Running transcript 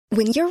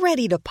When you're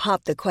ready to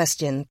pop the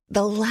question,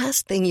 the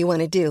last thing you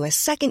want to do is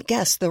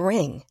second-guess the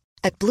ring.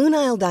 At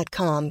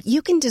BlueNile.com,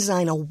 you can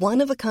design a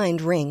one-of-a-kind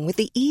ring with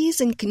the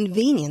ease and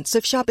convenience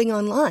of shopping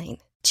online.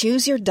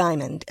 Choose your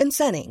diamond and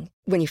setting.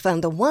 When you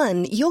find the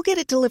one, you'll get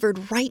it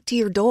delivered right to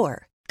your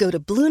door. Go to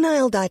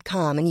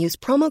BlueNile.com and use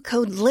promo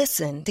code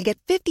LISTEN to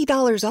get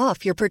 $50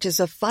 off your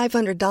purchase of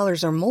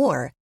 $500 or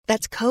more.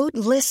 That's code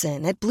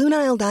LISTEN at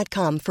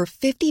BlueNile.com for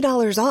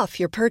 $50 off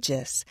your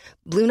purchase.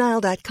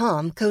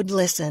 BlueNile.com, code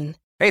LISTEN.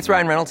 Hey, it's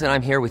Ryan Reynolds, and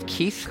I'm here with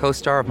Keith,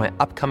 co-star of my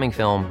upcoming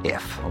film,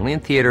 If, only in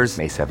theaters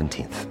May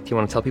 17th. Do you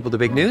want to tell people the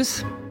big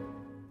news?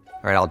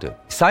 All right, I'll do it.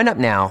 Sign up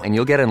now and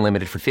you'll get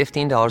unlimited for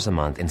 $15 a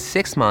month and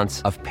 6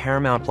 months of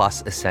Paramount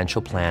Plus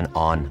Essential Plan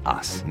on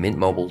us.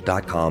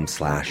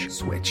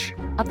 MintMobile.com/switch.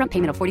 Upfront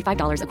payment of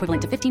 $45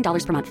 equivalent to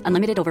 $15 per month.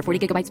 Unlimited over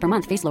 40 gigabytes per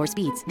month. Face lower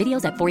speeds.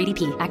 Videos at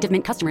 480p. Active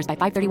Mint customers by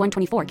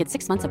 531.24 get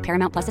 6 months of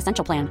Paramount Plus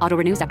Essential Plan. Auto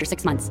renews after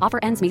 6 months. Offer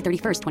ends May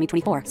 31st,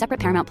 2024. Separate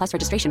Paramount Plus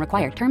registration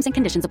required. Terms and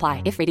conditions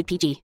apply if rated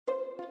PG.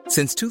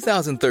 Since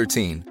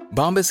 2013,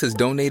 Bombas has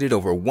donated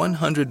over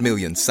 100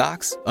 million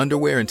socks,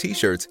 underwear, and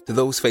T-shirts to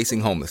those facing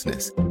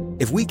homelessness.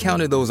 If we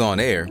counted those on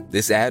air,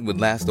 this ad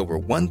would last over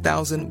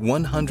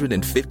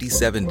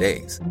 1,157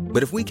 days.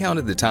 But if we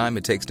counted the time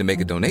it takes to make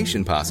a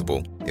donation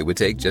possible, it would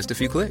take just a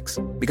few clicks.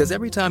 Because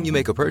every time you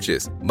make a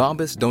purchase,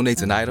 Bombas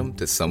donates an item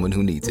to someone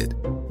who needs it.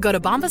 Go to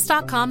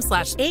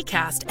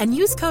bombas.com/ACAST and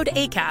use code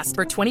ACAST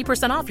for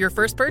 20% off your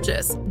first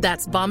purchase.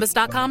 That's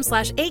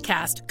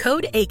bombas.com/ACAST,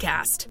 code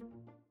ACAST.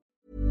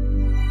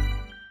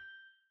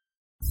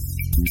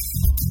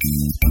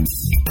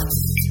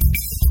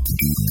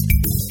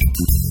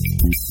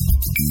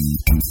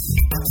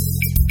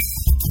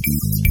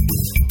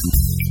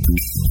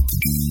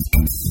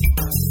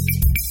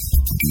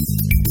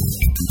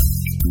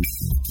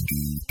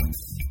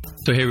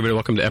 So hey everybody,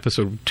 welcome to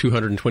episode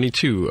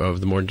 222 of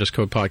the More Than Just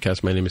Code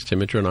podcast. My name is Tim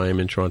Mitchell and I am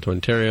in Toronto,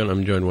 Ontario, and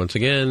I'm joined once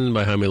again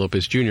by Jaime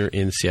Lopez Jr.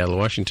 in Seattle,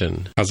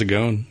 Washington. How's it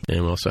going?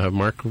 And we also have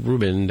Mark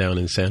Rubin down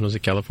in San Jose,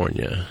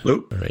 California.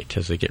 Hello. All right,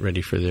 as they get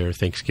ready for their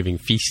Thanksgiving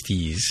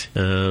feasties.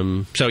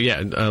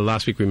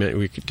 Last week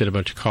we did a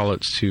bunch of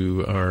call-outs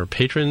to our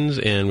patrons,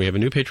 and we have a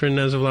new patron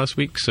as of last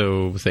week,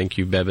 so thank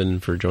you,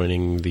 Bevan, for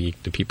joining the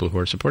people who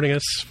are supporting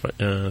us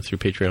through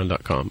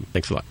patreon.com.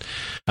 Thanks a lot.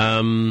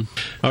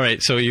 All right,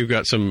 so you've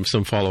got some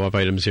follow-up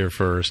items here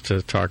first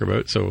to talk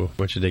about, so why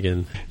don't you dig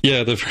in?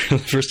 Yeah, the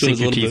first one was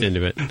a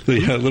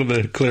little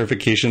bit of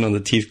clarification on the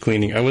teeth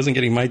cleaning. I wasn't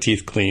getting my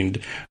teeth cleaned.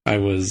 I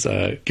was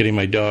getting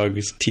my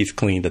dog's teeth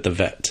cleaned at the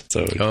vet.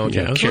 So, I was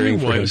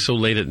wondering why it was so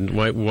late.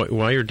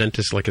 Why your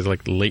dentist is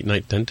late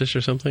night dentist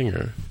or something?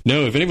 Or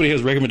no, if anybody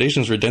has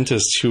recommendations for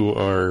dentists who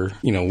are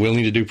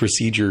willing to do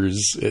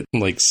procedures at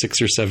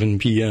 6 or 7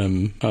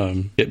 p.m.,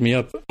 hit me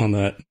up on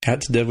that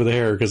 @Dev with a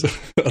hair, because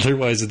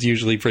otherwise it's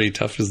usually pretty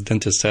tough, as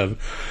dentists have,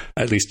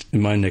 at least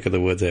in my neck of the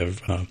woods, they have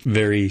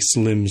very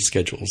slim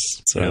schedules.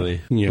 So,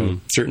 really?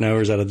 Certain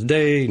hours out of the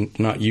day,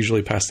 not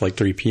usually past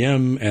 3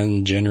 p.m.,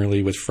 and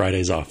generally with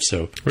Fridays off.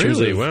 So, in terms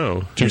of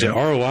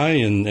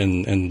ROI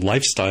and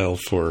lifestyle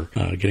for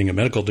getting a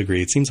medical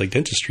degree, it seems like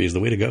dentistry is the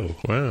way to go.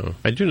 Wow.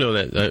 I do know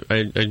that.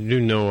 I do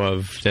know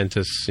of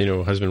dentists,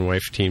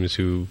 husband-wife teams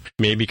who,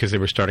 maybe because they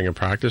were starting a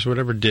practice or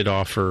whatever, did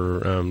offer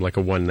a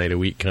one night a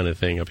week kind of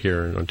thing up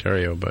here in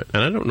Ontario.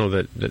 And I don't know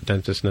that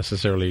dentists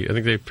necessarily, I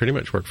think they pretty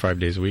much work 5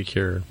 days a week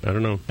here. I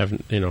don't know. I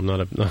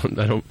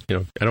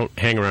don't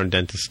hang around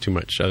dentists too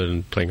much other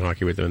than playing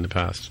hockey with them in the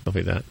past. Stuff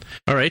like that.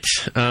 All right.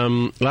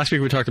 Last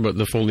week we talked about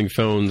the folding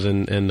phones,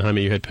 and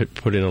Jaime, you had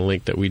put in a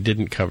link that we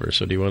didn't cover.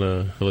 So do you want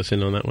to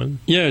listen on that one?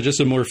 Yeah, just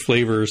some more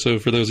flavor. So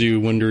for those of you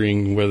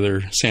wondering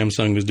whether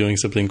Samsung was doing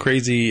something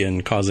crazy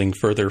and causing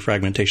further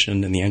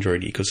fragmentation in the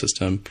Android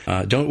ecosystem,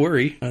 don't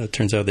worry. It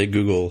turns out that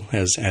Google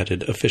has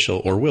added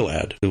official, or will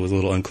add. It was a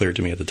little unclear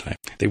to me at the time.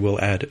 They will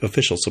add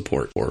official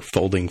support for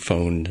folding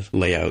phone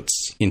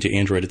layouts into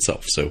Android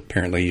itself. So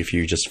apparently if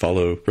you just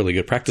follow really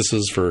good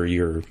practices for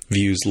your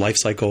Views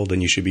lifecycle,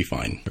 then you should be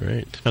fine. All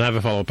right. And I have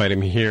a follow-up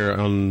item here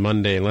on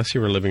Monday. Unless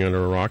you were living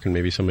under a rock, and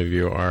maybe some of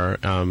you are,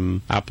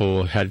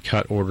 Apple had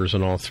cut orders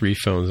on all 3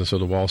 phones. And so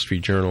the Wall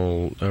Street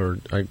Journal, or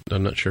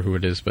I'm not sure who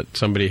it is, but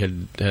somebody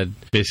had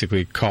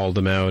basically called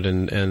them out,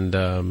 and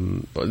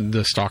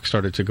the stock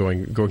started to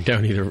going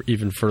down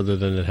even further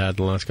than it had in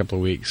the last couple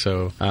of weeks.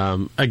 So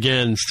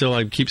again, still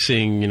I keep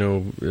seeing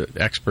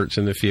experts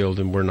in the field,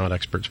 and we're not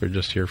experts. We're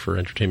just here for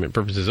entertainment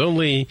purposes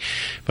only.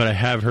 But I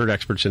have heard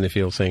experts in the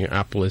field saying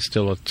Apple is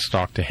still a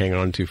stock to hang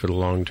on to for the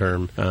long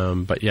term.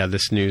 But yeah,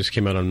 this news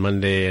came out on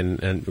Monday,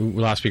 and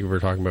last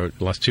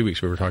 2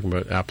 weeks we were talking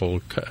about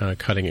Apple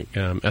cutting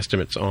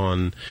estimates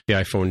on the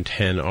iPhone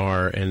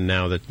XR, and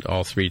now that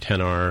all 3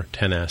 XR,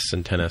 XS,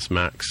 and XS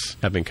Max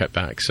have been cut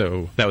back.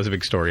 So that was a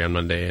big story on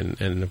Monday,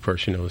 and of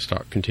course, the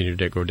stock continued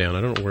to go down.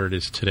 I don't know where it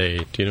is today.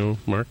 Do you know,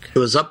 Mark? It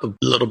was up a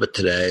little bit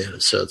today,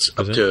 so it's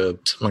up to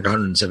something like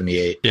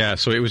 178. Yeah,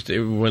 so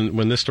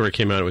when this story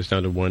came out, it was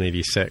down to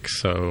 186.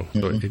 So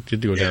it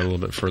did go down a little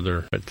bit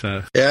further. But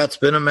yeah, it's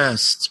been a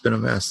mess.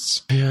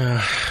 Yeah,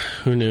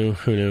 who knew?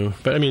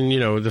 But I mean,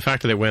 the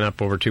fact that it went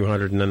up over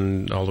 200 and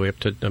then all the way up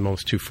to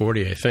almost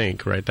 240, I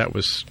think, right? That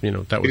was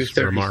remarkable.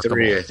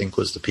 233, I think,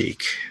 was the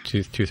peak.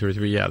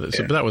 233, yeah.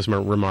 So, but that was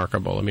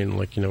remarkable. I mean,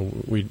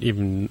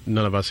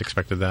 none of us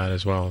expected that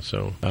as well.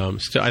 So,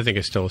 I think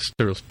it's still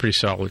a pretty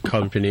solid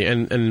company.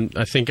 And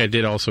I think I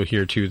did also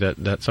hear too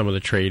that some of the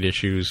trade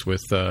issues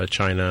with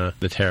China,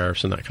 the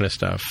tariffs and that kind of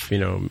stuff,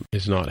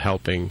 is not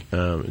helping.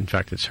 In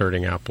fact, it's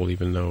hurting Apple,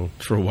 even though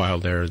for a while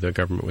there the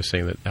government was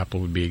saying that Apple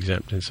would be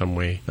exempt in some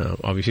way.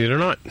 Obviously, they're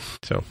not.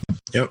 So,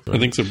 yep. I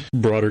think the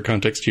broader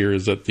context here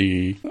is that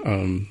the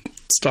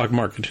stock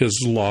market has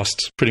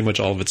lost pretty much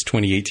all of its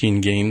 2018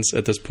 gains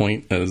at this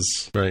point,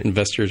 as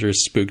investors are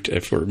spooked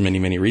for many,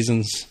 many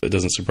reasons. It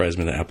doesn't surprise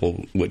me that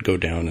Apple would go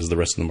down as the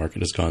rest of the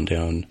market has gone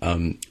down.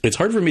 It's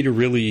hard for me to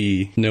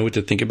really know what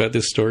to think about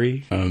this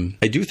story.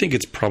 I do think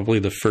it's probably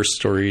the first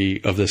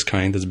story of this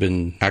kind that's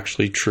been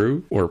actually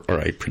true, or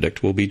I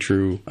predict will be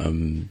true,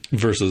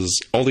 versus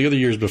all the other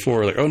years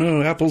before, like, oh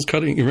no, Apple's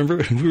cutting.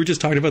 Remember, we were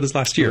just talking about this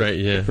last year. Right,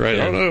 yeah. Right,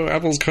 yeah. Oh no,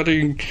 Apple's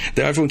cutting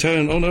the iPhone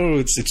 10. Oh no,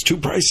 it's too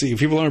pricey.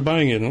 People aren't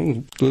buying it.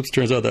 Oh, oops,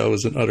 turns out that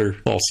was an utter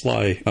false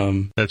lie.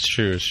 That's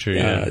true. It's true.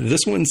 Yeah. This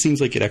one seems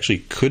like it actually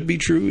could be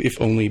true, if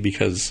only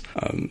because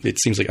it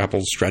seems like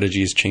Apple's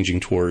strategy is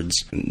changing towards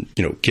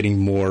getting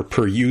more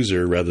per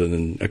user rather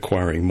than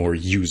acquiring more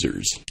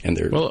users, and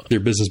their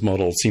business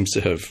model seems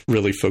to have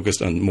really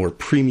focused on more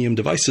premium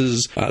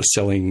devices,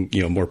 selling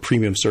more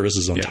premium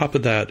services on top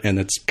of that, and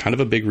that's kind of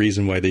a big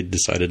reason why they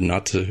decided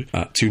not to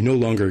no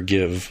longer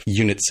give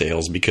unit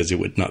sales, because it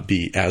would not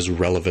be as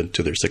relevant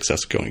to their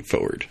success going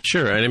forward.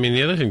 Sure, and I mean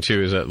the other thing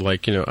too is that,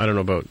 I don't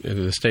know about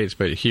the States,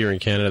 but here in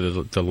Canada,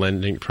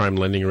 the prime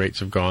lending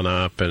rates have gone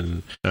up,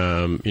 and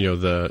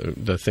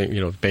the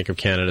thing, Bank of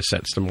Canada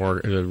sets the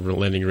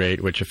lending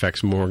rate, which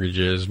affects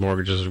mortgages.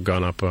 Mortgages have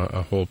gone up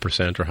a whole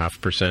percent or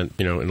 0.5%,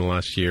 in the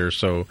last year.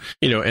 So,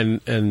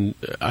 and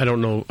I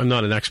don't know, I'm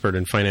not an expert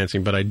in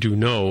financing, but I do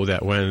know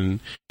that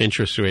when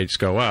interest rates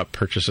go up,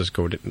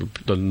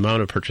 the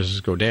amount of purchases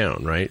go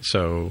down, right?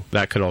 So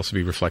that could also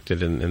be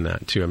reflected in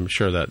that too. I'm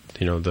sure that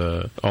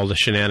all the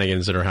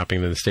shenanigans that are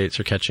happening in the States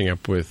are catching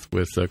up with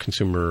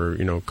consumer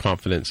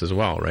confidence as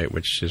well, right?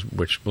 Which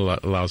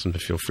allows them to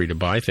feel free to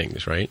buy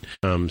things, right?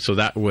 So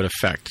that would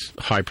affect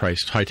high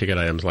ticket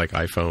items like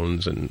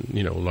iPhones and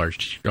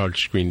large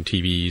screen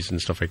TVs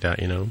and stuff like that.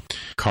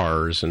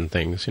 Cars and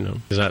things.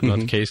 Is that not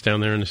the case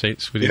down there in the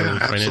States with your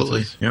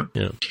absolutely. finances?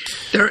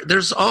 Yeah.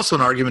 There's also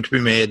an argument to be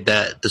made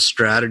that the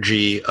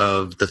strategy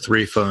of the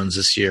 3 phones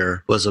this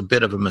year was a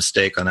bit of a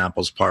mistake on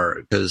Apple's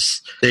part,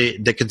 because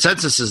the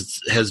consensus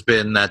has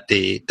been that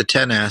the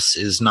 10S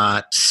is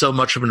not so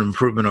much of an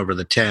improvement over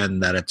the 10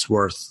 that it's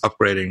worth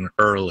upgrading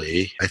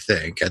early. I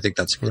think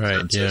that's a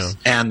consensus. Right, yeah.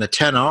 And the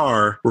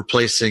 10R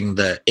replacing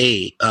the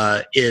 8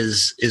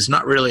 is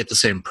not really at the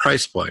same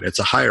price point. It's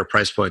a higher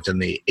price point than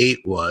the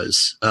 8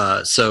 was.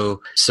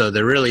 So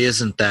there really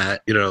isn't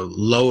that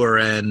lower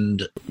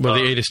end. Well,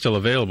 the 8 is still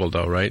available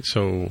though, right?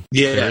 So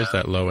there is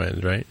that low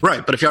end, right?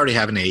 Right, but if you already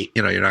have an 8,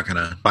 you're not going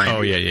to buy.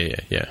 Oh,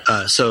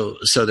 yeah. So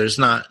there's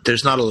not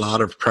a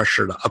lot of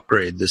pressure to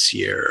upgrade this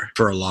year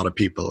for a lot of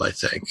people, I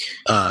think.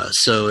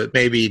 So it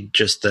may be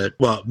just that.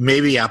 Well,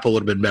 maybe Apple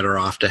would have been better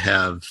off to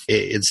have,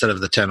 instead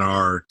of the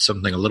 10R,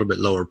 something a little bit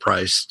lower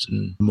priced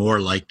and more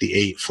like the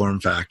 8 form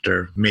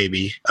factor,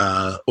 maybe.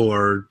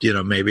 Or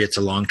maybe it's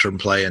a long-term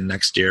play, and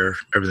next year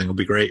everything will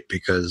be great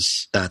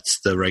because that's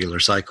the regular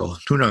cycle.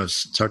 Who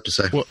knows? It's hard to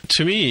say. Well,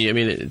 to me,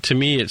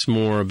 it's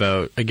more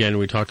about, again,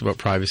 we talked about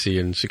privacy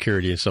and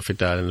security and stuff like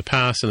that in the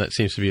past, and that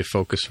seems to be a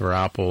focus for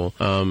Apple.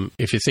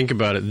 If you think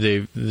about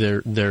it,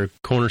 their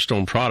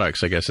cornerstone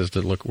products, I guess is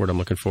the word I'm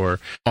looking for,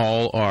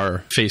 all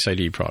are Face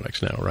ID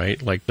products now,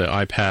 right? Like the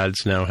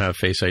iPads now have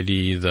Face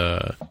ID, even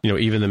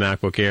the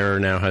MacBook Air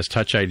now has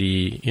Touch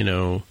ID,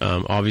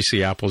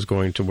 obviously Apple's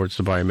going towards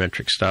the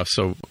biometric stuff.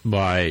 So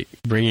by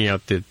bringing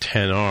out the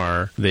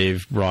 10R,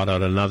 they've brought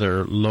out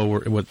another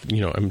lower,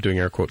 I'm doing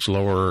air quotes,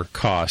 lower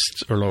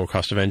cost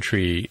of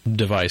entry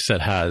device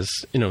that has,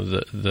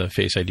 the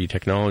Face ID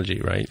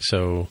technology, right?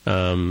 So,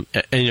 and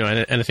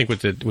I think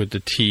with the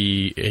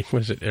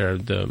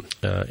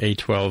the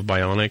A12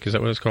 Bionic, is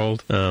that what it's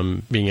called?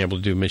 Being able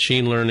to do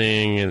machine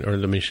learning or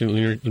the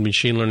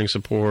machine learning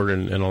support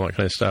and all that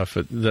kind of stuff.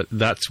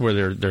 That's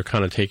where they're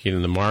kind of taking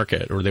in the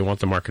market, or they want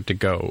the market to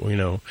go.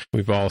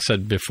 We've all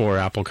said before,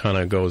 Apple kind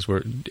of goes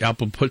where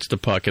Apple puts the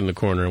puck in the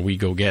corner and we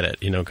go get it,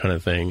 kind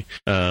of thing.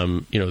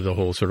 The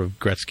whole sort of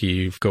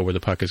Gretzky go where the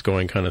puck is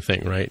going kind of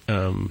thing, right?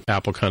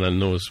 Apple kind of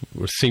knows,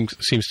 or seems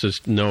to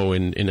know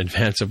in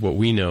advance of what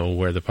we know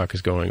where the puck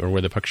is going or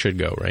where the puck should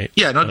go, right?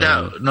 Yeah, no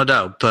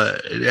doubt.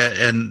 But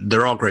and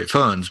they're all great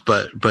phones.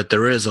 phones, but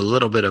there is a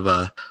little bit of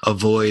a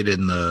void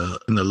in the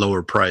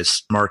lower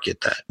price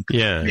market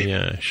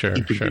that sure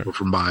people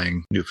from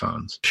buying new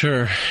phones.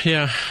 Sure.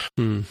 Yeah.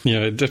 Yeah,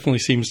 it definitely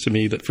seems to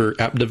me that for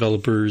app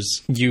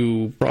developers,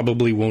 you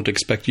probably won't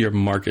expect your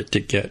market to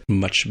get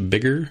much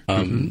bigger,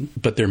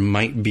 but there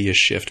might be a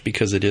shift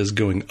because it is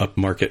going up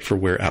market for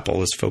where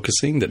Apple is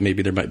focusing, that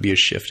maybe there might be a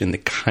shift in the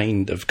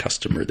kind of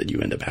customer that you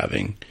end up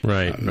having.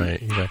 Right,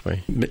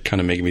 exactly. It kind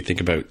of making me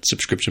think about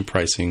subscription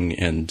pricing,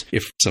 and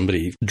if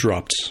somebody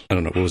dropped, I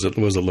don't know, what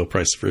was the low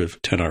price for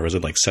 10R? Was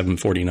it like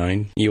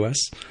 $749 US?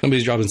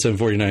 Somebody's dropping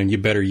 $749, you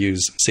better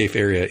use safe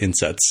area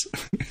insets.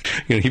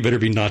 You better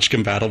be notch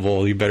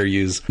compatible. You better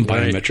use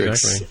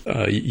biometrics.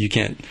 Exactly. You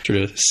can't sort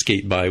of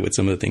skate by with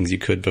some of the things you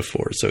could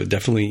before. So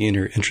definitely in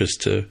your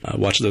interest to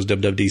watch those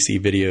WWDC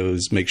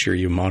videos, make sure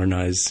you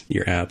modernize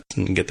your apps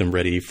and get them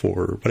ready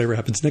for whatever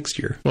happens next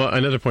year. Well,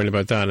 another point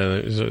about that,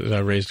 and I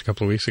raised a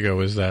couple of weeks ago,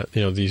 is that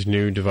these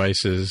new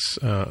devices,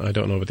 I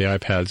don't know about the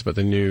iPads, but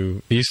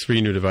these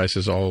three new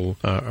devices all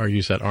are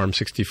used that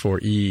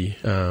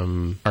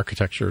ARM64E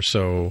architecture.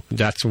 So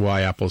that's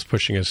why Apple's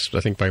pushing us.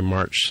 I think by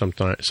March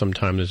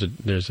sometime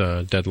there's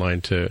a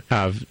deadline to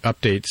have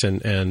updates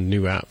and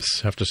new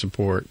apps have to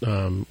support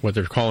what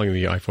they're calling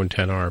the iPhone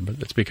XR, but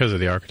it's because of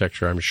the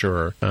architecture, I'm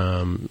sure.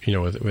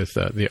 With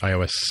the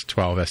iOS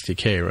 12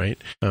 SDK, right?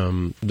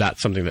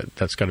 That's something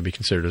that's got to be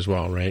considered as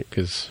well, right?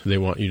 Because they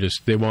want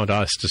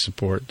us to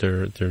support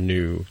their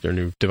new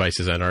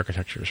devices and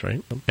architectures,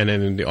 right? And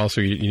then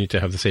also you need to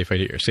have the safe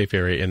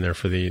area in there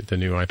for the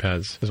new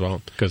iPads as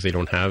well, because they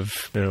don't have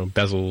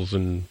bezels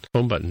and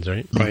home buttons,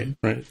 right? Right.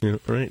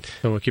 Right.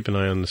 So we'll keep an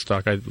eye on the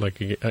stock. I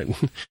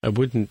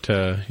wouldn't.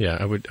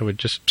 I would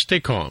just stay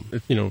calm.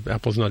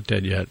 Apple's not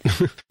dead yet.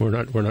 We're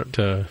not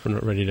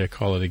ready to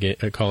call it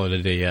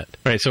a day yet.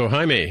 All right. So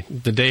Jaime,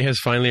 the day has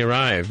finally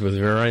arrived with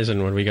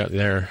Verizon. What do we got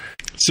there?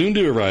 Soon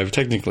to arrive,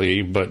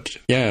 technically, but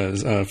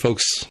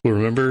folks will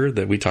remember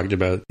that we talked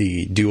about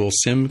the dual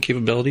SIM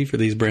capability for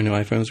these brand new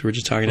iPhones we were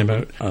just talking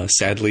about.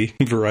 Sadly,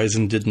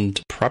 Verizon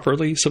didn't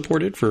properly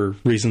support it for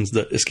reasons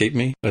that escape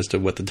me as to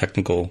what the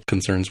technical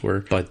concerns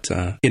were. But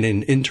in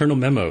an internal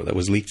memo that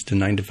was leaked to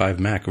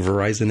 9to5Mac,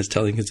 Verizon is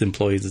telling its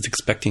employees it's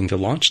expecting to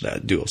launch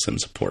that dual SIM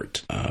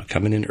support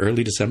coming in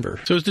early December.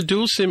 So is the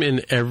dual SIM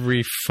in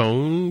every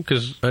phone?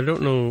 Because I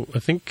don't know. I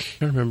don't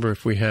remember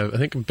if we have. I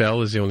think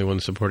Bell is the only one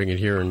supporting it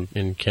here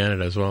in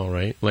Canada as well,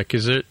 right? Like,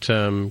 is it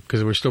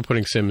because we're still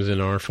putting SIMs in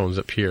our phones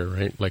up here,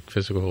 right? Like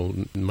physical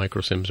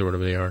micro SIMs or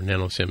whatever they are,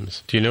 nano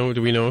SIMs. Do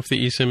we know if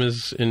the eSIM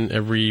is in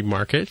every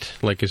market?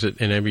 Like, is it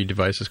in every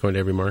device that's going to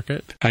every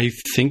market? I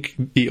think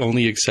the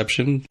only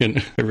exception,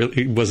 and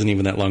it wasn't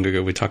even that long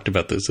ago we talked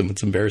about this, and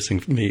it's embarrassing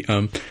for me.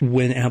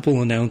 When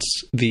Apple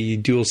announced the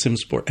dual SIM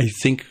support, I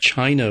think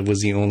China was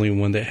the only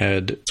one that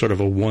had sort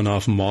of a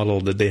one-off model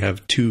that they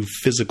have two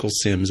physical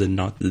SIMs and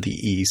not the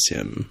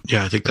eSIM.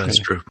 Yeah, I think that's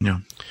true. Yeah,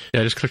 I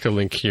just clicked a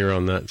link here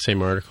on that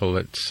same article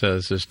that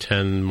says there's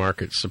 10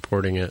 markets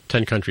supporting it,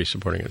 10 countries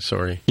supporting it,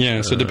 sorry.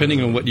 Yeah, so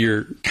depending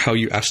on how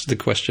you asked the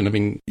question, I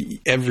mean,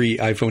 every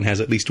iPhone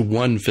has at least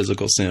one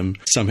physical SIM.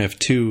 Some have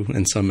two,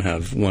 and some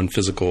have one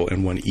physical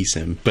and one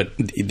eSIM. But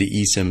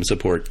the eSIM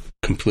support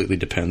completely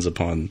depends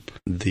upon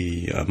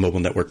the mobile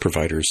network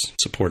providers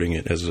supporting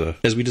it,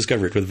 as we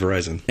discovered with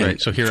Verizon. And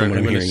right. So here I'm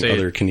going to say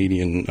other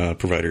Canadian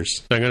providers.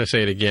 So I'm going to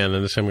say it again,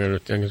 and this I'm going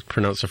to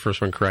pronounce the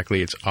first one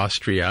correctly. It's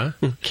Austria,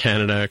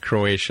 Canada,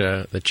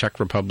 Croatia, the Czech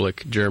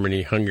Republic,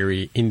 Germany,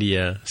 Hungary,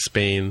 India,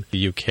 Spain,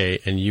 the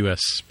UK, and US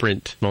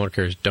Sprint. Smaller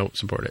carriers don't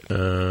support it.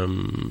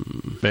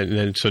 And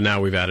then so now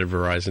we've added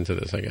Verizon to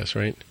this, I guess,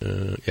 right?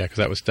 Because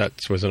that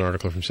was an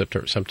article from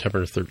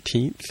September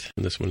 13th,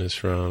 and this one is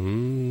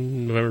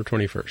from November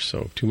 21st.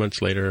 So 2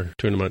 months later,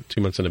 2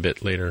 months and a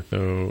bit later.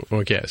 So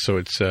so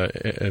it's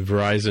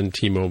Verizon,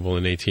 T-Mobile,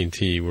 and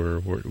AT&T were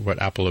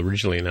what Apple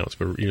originally announced,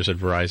 but you said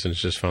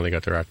Verizon's just finally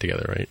got their act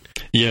together, right?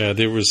 Yeah,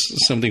 there was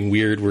something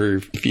weird where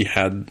if you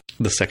had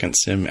the second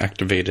SIM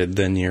activated,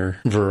 then your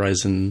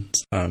Verizon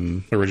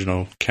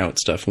original account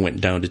stuff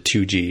went down to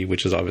 2G,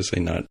 which is obviously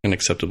not an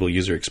acceptable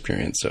user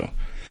experience. So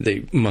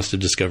they must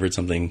have discovered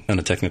something on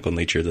a technical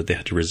nature that they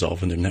had to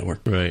resolve in their network.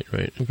 Right.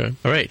 Okay.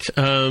 All right.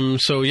 On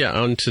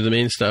to the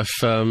main stuff.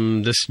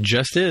 This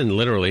just in,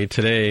 literally,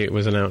 today it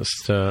was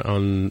announced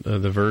on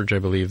The Verge, I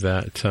believe,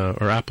 that,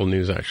 or Apple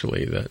News,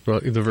 actually,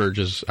 The Verge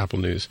is Apple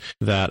News,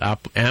 that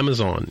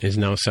Amazon is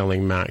now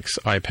selling Macs,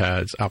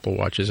 iPads, Apple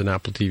Watches, and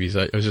Apple TVs.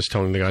 I was just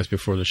telling the guys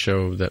before the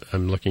show that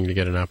I'm looking to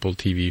get an Apple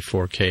TV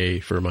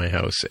 4K for my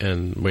house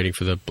and waiting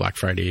for the Black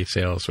Friday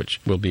sales, which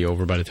will be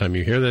over by the time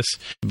you hear this.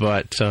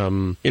 But,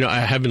 I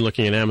have been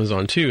looking at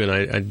Amazon too, and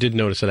I did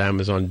notice that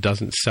Amazon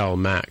doesn't sell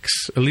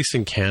Macs. At least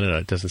in Canada,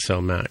 it doesn't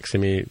sell Macs. I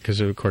mean,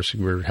 because of course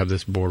we have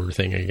this border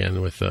thing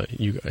again with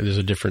there's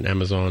a different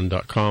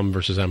Amazon.com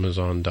versus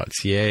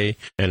Amazon.ca,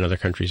 and other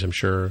countries, I'm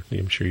sure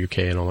UK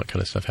and all that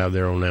kind of stuff have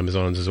their own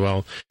Amazons as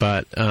well.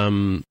 But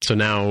so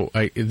now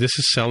this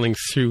is selling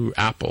through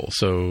Apple.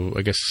 So So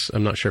I guess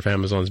I'm not sure if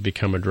Amazon's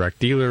become a direct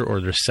dealer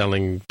or they're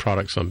selling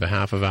products on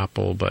behalf of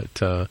Apple, but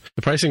the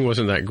pricing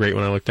wasn't that great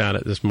when I looked at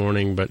it this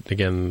morning. But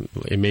again,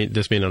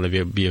 this may not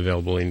be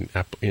available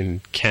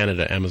in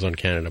Canada, Amazon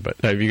Canada. But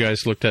have you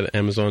guys looked at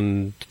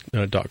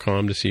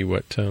Amazon.com to see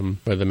what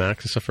where the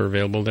Macs and stuff are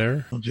available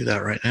there? I'll do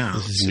that right now.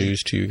 This is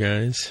news to you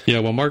guys. Yeah,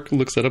 while Mark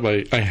looks that up,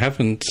 I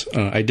haven't.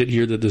 I did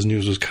hear that this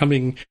news was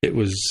coming. It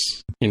was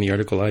in the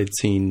article I'd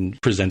seen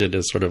presented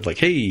as sort of like,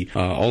 hey,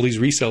 all these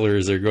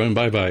resellers are going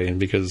bye-bye, and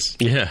because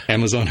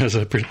Amazon has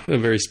a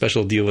very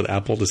special deal with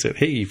Apple to say,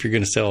 hey, if you're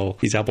going to sell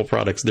these Apple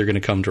products, they're going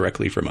to come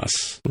directly from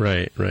us.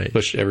 Right.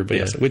 Push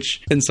everybody else,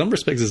 which in some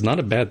respects is not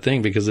a bad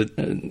thing, because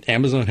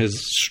Amazon has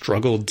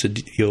struggled to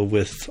deal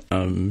with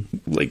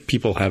like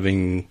people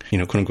having,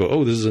 quote unquote,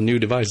 oh, this is a new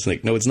device.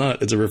 Like, no, it's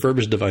not. It's a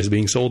refurbished device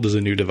being sold as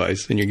a new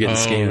device, and you're getting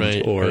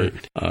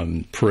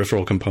scammed,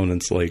 peripheral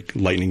components like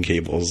lightning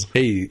cables.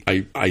 Hey,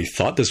 I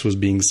thought this was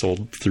being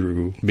sold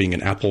through being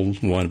an Apple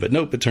one, but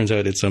nope, it turns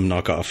out it's some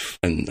knockoff.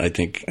 And I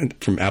think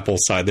from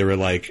Apple's side, they were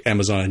like,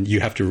 Amazon, you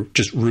have to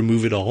just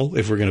remove it all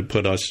if we're going to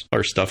put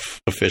our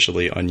stuff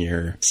officially on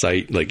your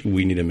site. Like,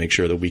 we need to make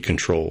sure that we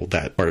control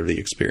that part of the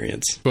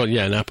experience. Well,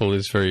 yeah, and Apple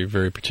is very,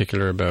 very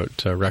particular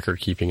about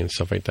record keeping and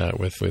stuff like that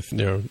with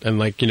and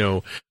like,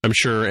 I'm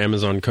sure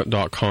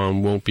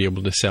Amazon.com won't be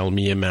able to sell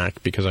me a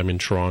Mac because I'm in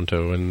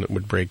Toronto, and it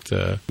would break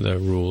the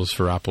rules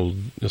for Apple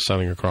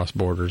selling across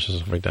borders and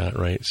stuff like that,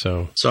 right?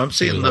 So I'm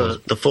seeing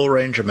the full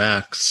range of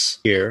Macs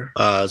here,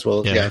 as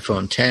well as the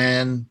iPhone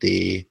 10,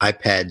 the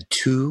iPad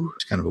 2.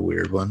 It's kind of a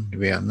weird one to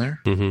be on there.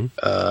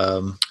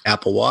 Mm-hmm.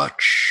 Apple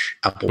Watch,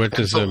 Apple What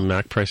Pencil. does the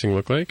Mac pricing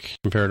look like,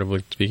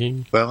 comparatively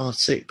speaking? Well,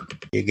 let's see.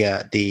 You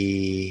got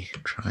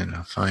trying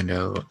to find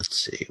out,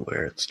 let's see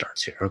where it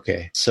starts here.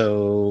 Okay,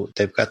 so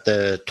they've got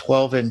the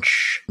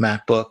 12-inch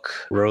MacBook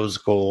Rose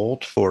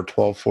Gold for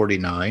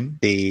 $1,249.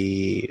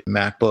 The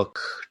MacBook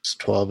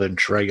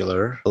 12-inch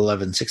regular,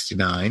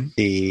 $1,169.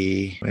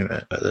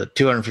 The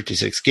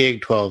 256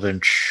 gig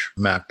 12-inch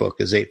MacBook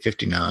is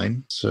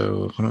 $859.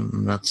 So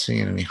I'm not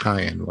seeing any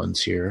high-end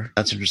ones here.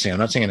 That's interesting. I'm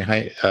not seeing any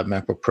high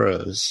MacBook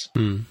Pros.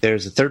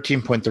 There's a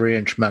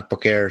 13.3-inch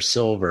MacBook Air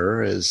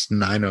Silver is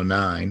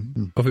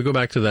 $909. If we go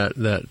back to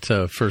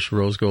that first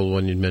rose gold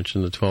one you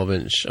mentioned, the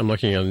 12-inch, I'm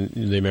looking on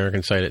the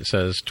American site. It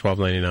says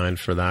 $1,299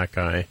 for that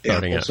guy,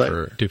 starting at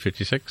for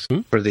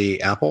 $256. For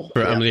the Apple?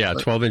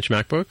 12-inch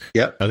MacBook.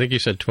 Yep. I think you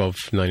said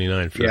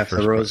 $1,299 for the first for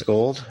the rose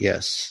gold.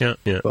 Yes. Yeah.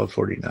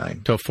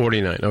 $1,249.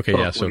 $1,249. Okay,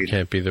 yeah. So it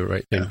can't be the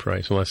right same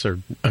price unless they're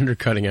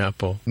undercutting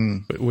Apple,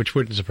 which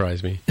wouldn't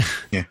surprise me.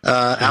 Yeah.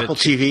 Apple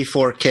TV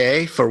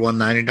 4K for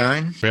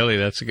 $199. Really?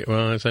 Is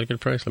that a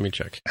good price? Let me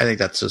check. I think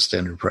that's a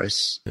standard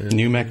price.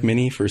 New Mac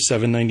Mini for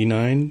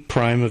 $799.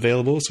 Prime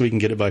available, so we can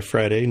get it by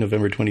Friday,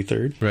 November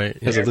 23rd. Right.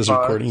 As of this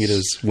recording, it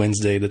is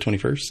Wednesday, the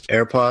 21st.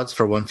 AirPods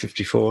for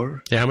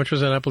 $154. Yeah, how much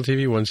was that Apple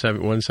TV?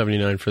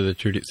 $179 for the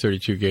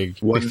 32 gig,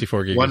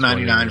 64 gig.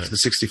 $199 for the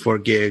 64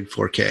 gig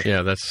 4K.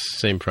 Yeah, that's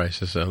same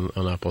price as on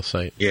Apple's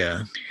site.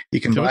 Yeah. You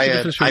can buy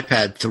an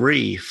iPad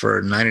 3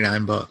 for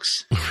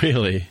 $99.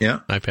 Really? Yeah.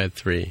 iPad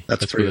 3.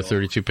 That's with a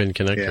 32-pin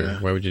connector. Yeah.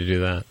 Why would you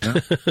do that?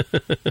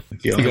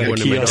 Yeah. You got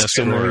a kiosk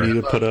somewhere you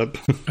need to put up.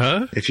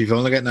 Huh? If you've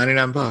only got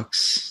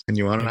 $99 and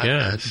you want an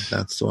iPad,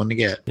 that's the one to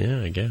get.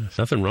 Yeah, I guess.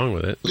 Nothing wrong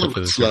with it. A little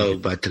bit slow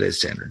by today's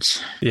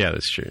standards. Yeah,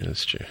 that's true.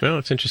 Well,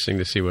 it's interesting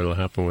to see what will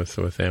happen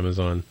with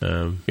Amazon.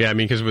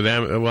 Because with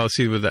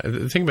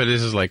the thing about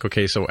this is like,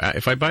 okay, so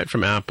if I buy it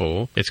from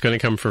Apple, it's going to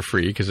come for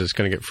free because it's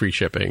going to get free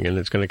shipping, and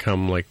it's going to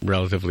come like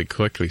relatively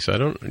quickly. So I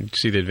don't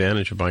see the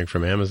advantage of buying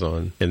from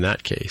Amazon in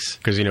that case,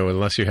 because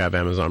unless you have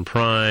Amazon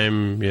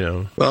Prime,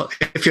 Well,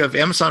 if you have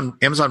Amazon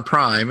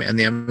Prime and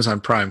the Amazon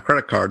Prime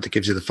credit card that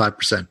gives you the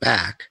 5%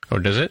 back. Oh,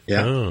 does it?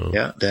 Yeah. Oh.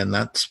 Yeah. Then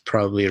that's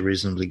probably a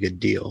reasonably good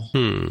deal.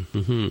 Well,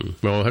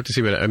 we'll have to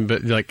see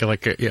but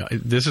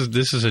this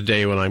is a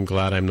day when I'm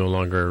glad I'm no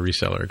longer a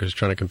reseller, because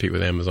trying to compete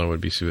with Amazon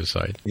would be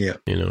suicide. Yeah.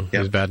 It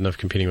was bad enough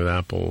competing with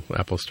Apple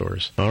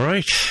stores. All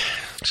right.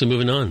 So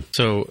moving on.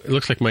 So it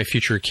looks like my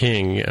future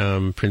king,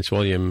 Prince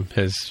William,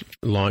 has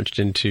launched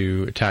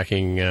into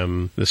attacking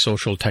the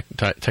social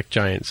tech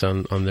giants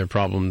on their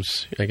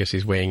problems. I guess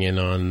he's weighing in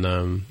on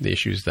the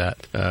issues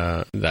that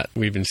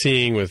we've been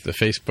seeing with the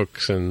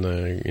Facebooks and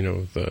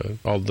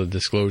all the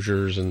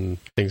disclosures and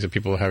things that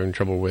people are having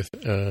trouble with.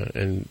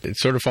 And it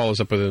sort of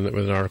follows up with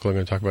an article I'm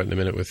going to talk about in a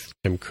minute with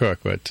Tim Cook.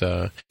 But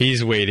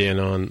he's weighed in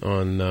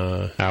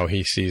on how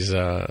he sees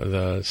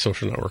the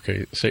social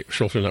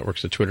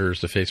networks, the Twitters,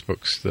 the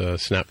Facebooks, the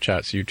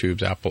Snapchats,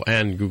 YouTubes, Apple,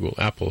 and Google,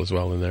 Apple as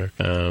well in there.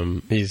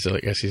 I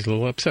guess he's a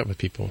little upset with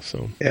people.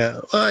 So yeah,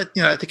 well,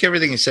 I think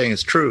everything he's saying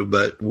is true,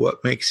 but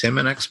what makes him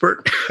an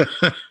expert?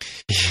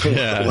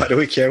 Yeah. Why do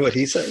we care what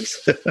he says?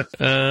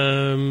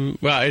 Well,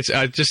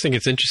 I just think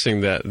it's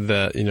interesting that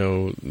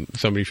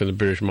somebody from the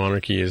British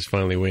monarchy is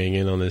finally weighing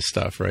in on this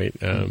stuff, right?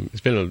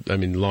 It's been a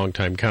long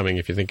time coming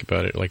if you think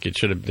about it. Like they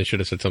should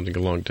have said something a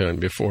long time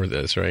before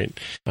this, right?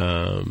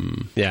 I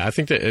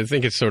think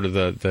it's sort of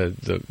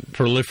the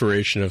proliferation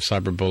proliferation of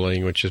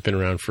cyberbullying, which has been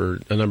around for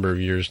a number of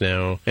years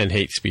now, and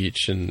hate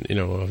speech, and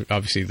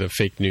obviously the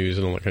fake news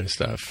and all that kind of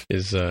stuff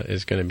is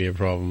going to be a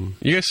problem.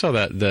 You guys saw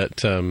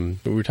that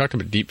we talked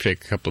about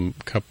deepfake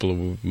a couple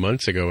of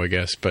months ago, I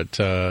guess, but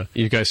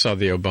you guys saw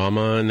the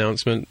Obama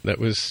announcement that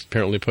was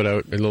apparently put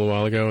out a little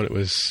while ago, and it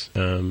was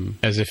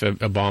as if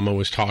Obama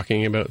was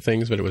talking about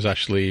things, but it was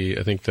actually,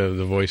 I think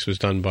the voice was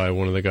done by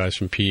one of the guys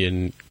from Key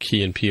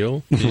and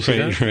Peele. Did you see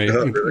that? Right.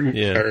 Oh, really?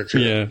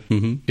 Yeah.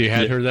 Mm-hmm. You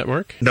had heard that,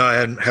 Mark? No, I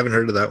haven't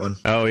heard of that one.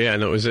 Oh yeah,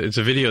 no, it's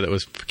a video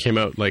that came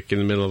out like in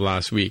the middle of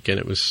last week, and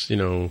it was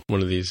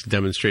one of these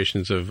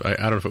demonstrations of, I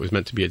don't know if it was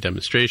meant to be a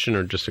demonstration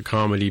or just a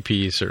comedy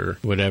piece or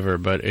whatever,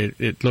 but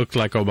it looked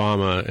like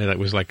Obama, and it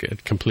was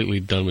like completely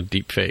done with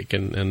deepfake,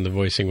 and the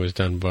voicing was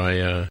done by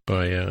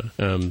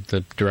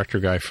the director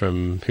guy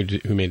from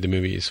who made the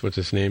movies. What's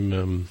his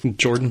name?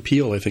 Jordan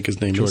Peele, I think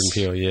his name Jordan is.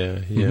 Peele, yeah.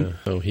 Mm-hmm.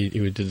 So he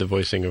did the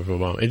voicing of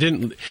Obama. It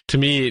didn't, to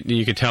me,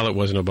 you could tell it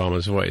wasn't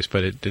Obama's voice,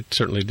 but it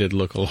certainly did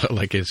look a lot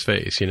like his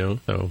face,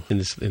 So in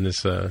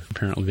this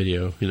apparent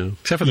video,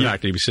 except for the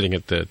fact that he was sitting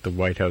at the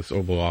White House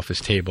Oval Office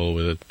table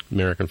with an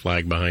American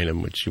flag behind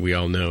him, which we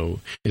all know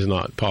is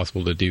not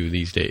possible to do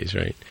these days,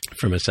 right?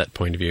 From a set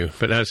point of view.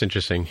 But that was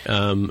interesting.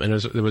 And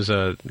there was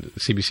a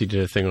CBC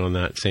did a thing on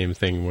that same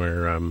thing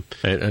where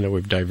I know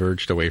we've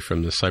diverged away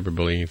from the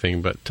cyberbullying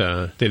thing, but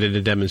they did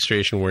a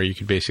demonstration where you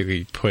could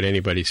basically put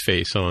anybody's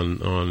face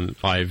on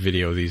live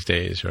video these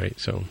days, right?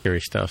 So scary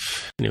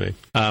stuff. Anyway,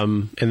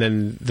 and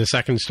then the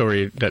second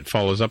story that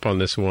follows up on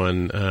this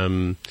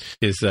one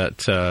is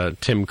that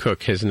Tim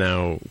Cook has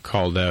now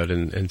called out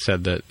and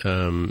said that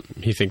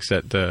he thinks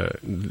that the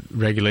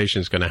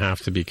regulation is going to have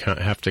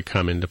to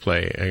come into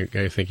play.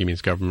 I think he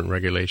means government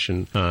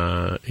regulation.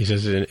 He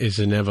says it's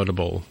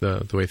inevitable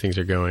the way things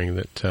are going.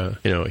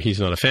 That he's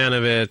not a fan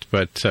of it,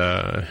 but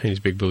he's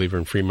a big believer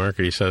in free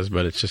market. He says,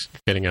 but it's just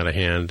getting out of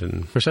hand.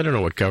 And of course, I don't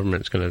know what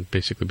government's going to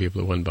basically be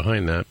able to win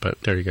behind that. But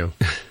there you go.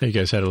 You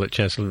guys had a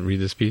chance to read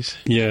this piece?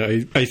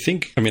 Yeah, I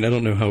think. I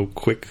don't know how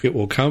quick it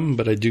will come,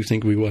 but I do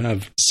think we will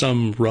have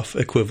some rough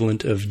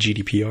equivalent of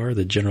GDPR,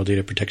 the General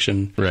Data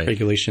Protection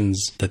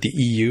regulations that the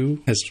EU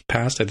has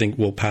passed. I think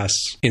will pass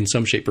in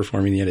some shape or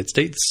form in the United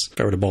States. If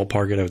I were to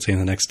ballpark it, I would say in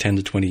the next 10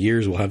 to 20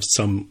 years, we'll have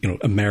some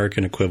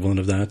American equivalent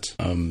of that.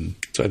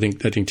 So I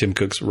think Tim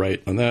Cook's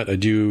right on that. I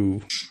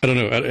don't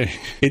know.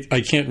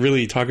 I can't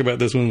really talk about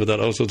this one without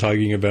also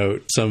talking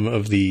about some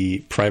of the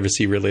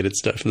privacy related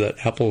stuff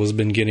that Apple has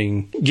been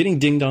getting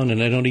dinged on,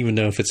 and I don't even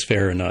know if it's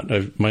fair or not.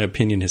 My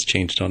opinion has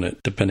changed on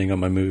it depending on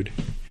my mood.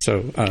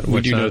 So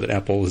we do know that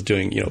Apple is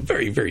doing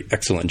very, very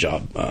excellent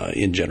job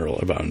in general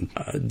about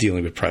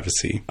dealing with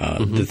privacy.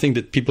 The thing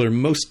that people are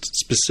most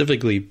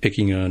specifically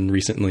picking on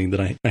recently that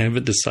I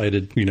haven't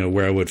decided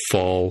where I would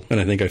fall, and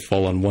I think I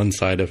fall on one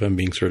side if I'm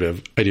being sort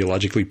of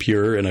ideologically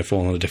pure, and I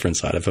fall on a different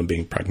side if I'm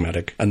being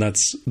pragmatic, and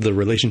that's the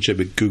relationship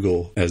with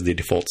Google as the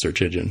default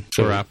search engine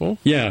for Apple.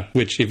 Yeah,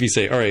 which if you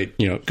say, all right,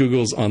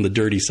 Google's on the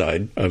dirty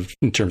side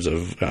in terms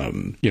of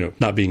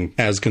not being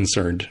as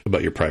concerned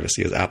about your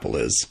privacy as Apple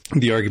is,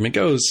 the argument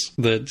goes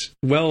that,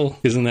 well,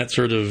 isn't that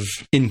sort of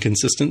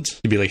inconsistent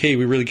to be like, hey,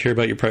 we really care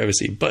about your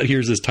privacy, but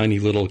here's this tiny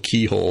little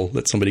keyhole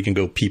that somebody can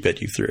go peep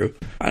at you through.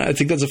 I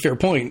think that's a fair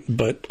point,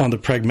 but on the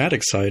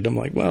pragmatic side, I'm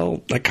like,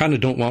 well, I kind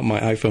of don't want my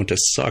iPhone to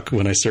suck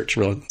when I search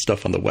for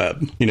stuff on the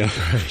web,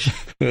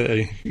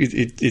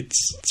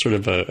 It's sort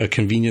of a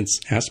convenience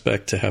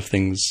aspect to have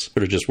things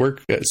sort of just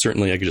work.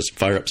 Certainly, I could just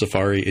fire up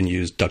Safari and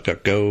use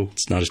DuckDuckGo.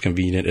 It's not as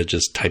convenient as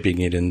just typing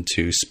it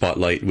into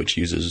Spotlight, which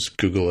uses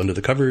Google under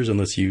the covers,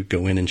 unless you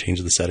go in and change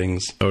the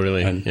settings. Oh,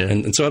 really?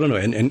 And so I don't know.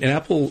 And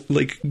Apple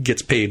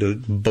gets paid a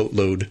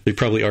boatload. They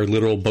probably are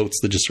literal boats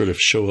that just sort of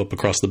show up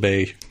across the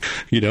bay,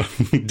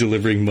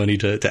 delivering money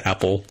to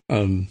Apple. I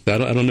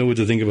don't know what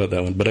to think about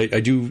that one, but I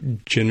do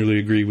generally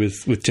agree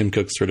with Tim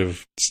Cook's sort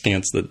of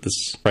stance that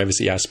this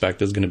privacy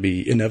aspect is going to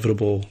be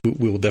inevitable.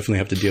 We will definitely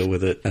have to deal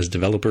with it as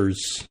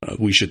developers.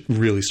 We should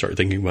really start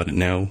thinking about it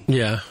now.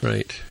 Yeah,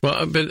 right.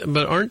 Well,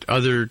 but aren't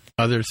other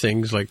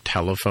things like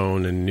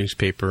telephone and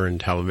newspaper and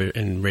television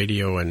and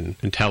radio and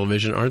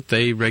television, aren't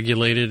they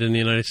regulated in the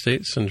United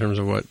States in terms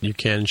of what you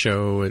can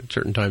show at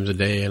certain times of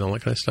day and all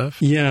that kind of stuff?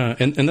 Yeah,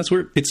 and that's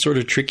where it's sort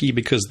of tricky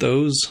because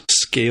those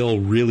scale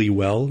really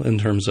well in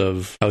terms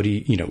of how do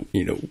you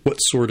what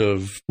sort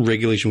of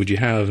regulation would you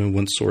have and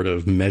what sort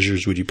of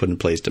measures would you put in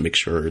place to make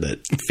sure that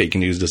fake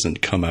news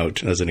doesn't come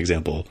out, as an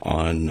example,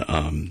 on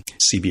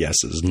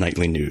CBS's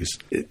nightly news.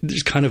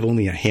 There's kind of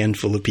only a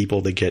handful of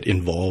people that get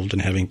involved in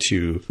having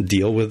to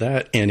deal with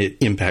that, and it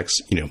impacts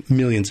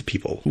millions of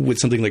people. With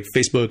something like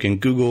Facebook and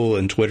Google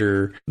and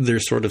Twitter, they're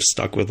sort of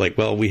stuck with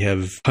we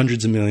have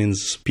hundreds of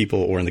millions of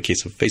people, or in the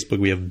case of Facebook,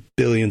 we have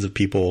billions of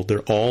people.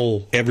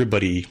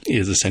 Everybody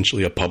is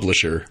essentially a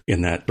publisher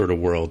in that sort of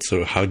world.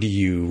 So how do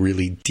you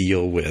really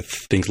deal with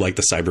things like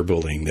the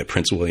cyberbullying that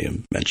Prince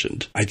William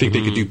mentioned? I think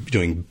they could be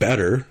doing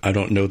better. I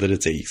don't know that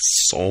it's a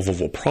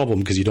solvable problem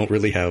because you don't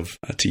really have,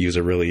 to use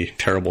a really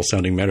terrible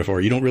sounding metaphor,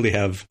 you don't really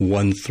have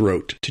one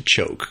throat to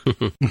choke,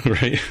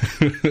 right?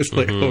 It's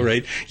like, all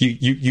right,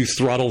 you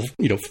throttle,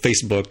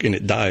 Facebook and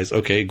it dies.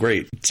 realize, okay,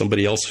 great,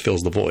 somebody else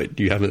fills the void.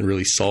 You haven't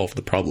really solved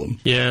the problem.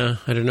 Yeah,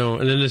 I don't know.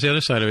 And then there's the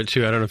other side of it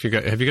too. I don't know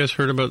if have you guys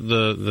heard about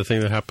the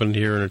thing that happened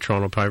here in a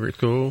Toronto private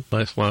school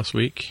last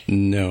week?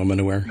 No, I'm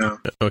unaware. No.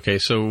 Okay,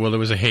 so there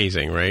was a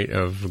hazing, right,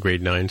 of a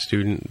grade 9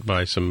 student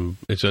by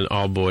it's an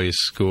all boys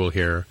school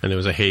here, and there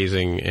was a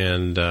hazing,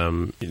 and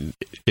it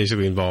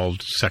basically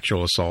involved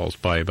sexual assaults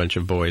by a bunch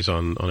of boys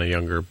on a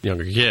younger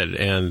kid,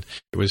 and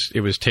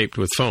it was taped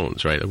with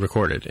phones, right,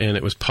 recorded, and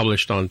it was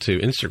published onto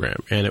Instagram,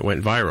 and it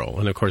went viral,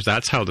 and of course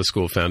that's how the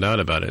school found out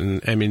about it.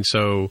 And I mean,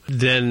 so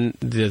then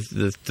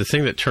the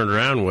thing that turned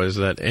around was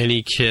that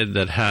any kid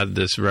that had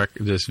this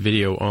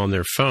video on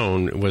their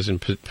phone was in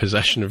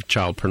possession of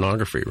child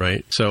pornography,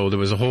 right? So there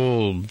was a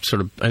whole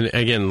sort of, and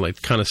again,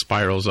 like kind of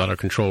spirals out of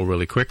control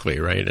really quickly,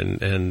 right?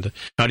 And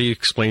how do you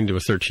explain to a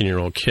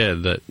 13-year-old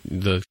kid that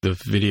the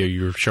video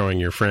you're showing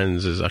your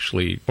friends is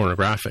actually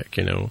pornographic,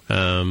 you know?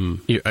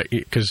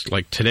 Because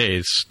like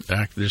today,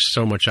 there's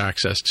so much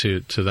access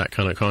to that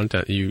kind of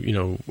content. You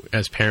know,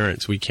 as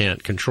parents, we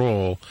can't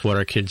control what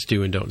our kids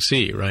do and don't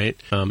see, right?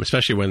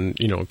 Especially when,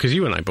 you know, because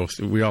you and I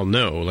we all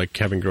know, like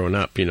having grown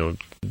up, you know,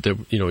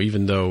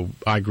 even though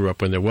I grew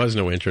up when there was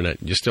no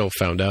internet, you still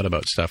found out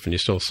about stuff, and you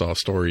still saw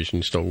stories, and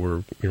you still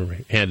were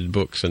handed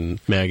books and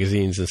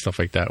magazines and stuff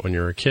like that when you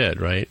were a kid,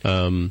 right?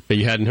 But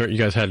you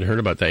guys hadn't heard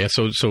about that. Yeah.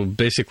 So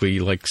basically,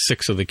 like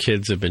 6 of the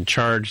kids have been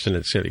charged, and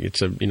it's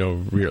a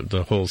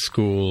the whole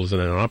school's in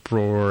an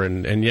uproar,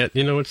 and yet,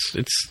 you know,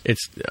 it's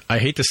I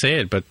hate to say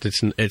it, but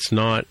it's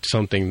not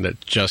something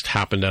that just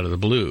happened out of the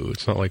blue.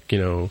 It's not like, you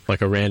know,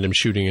 like a random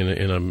shooting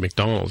in a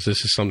McDonald's. This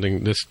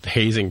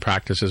hazing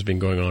practice has been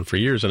going on for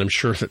years. And I'm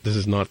sure that this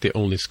is not the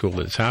only school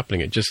that's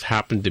happening. It just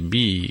happened to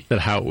be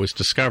that how it was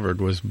discovered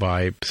was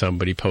by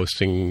somebody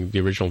posting the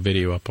original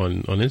video up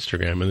on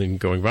Instagram and then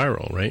going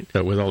viral, right?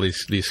 With all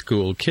these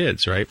school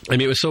kids, right? I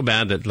mean, it was so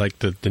bad that like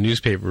the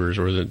newspapers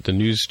or the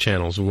news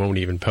channels won't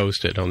even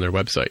post it on their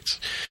websites,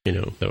 you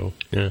know, so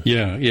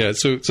yeah. Yeah.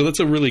 So that's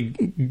a really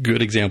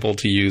good example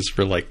to use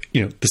for, like,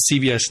 you know, the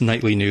CBS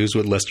Nightly News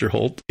with Lester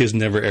Holt is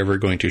never ever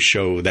going to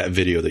show that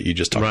video that you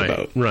just talked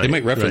about. Right. They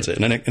might reference it.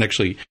 And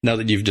actually, now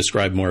that you've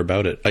described more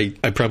about it,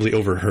 I probably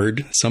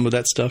overheard some of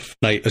that stuff.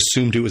 I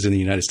assumed it was in the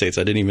United States.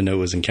 I didn't even know it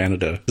was in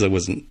Canada because I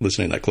wasn't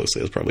listening that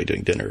closely. I was probably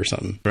doing dinner or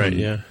something. Right,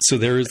 yeah. So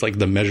there is like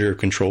the measure of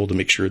control to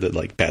make sure that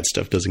like bad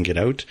stuff doesn't get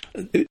out.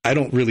 I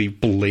don't really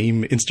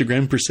blame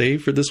Instagram per se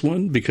for this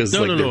one because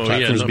their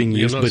platform is being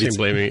used. But it's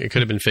blaming. It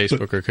could have been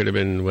Facebook or it could have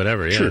been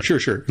whatever. Yeah.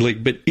 Sure.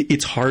 Like, but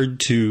it's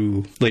hard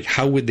to, like,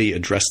 how would they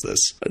address this?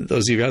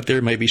 Those of you out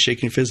there might be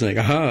shaking fists and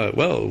like, aha,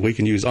 well, we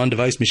can use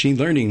on-device machine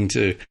learning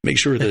to make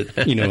sure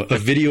that, you know, a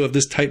video of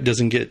this type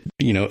doesn't get,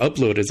 you know,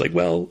 uploaded. It's like,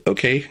 well,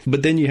 okay.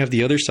 But then you have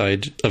the other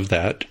side of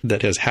that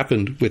has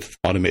happened with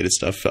automated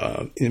stuff,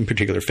 in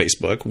particular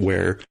Facebook,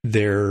 where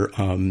their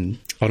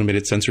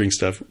automated censoring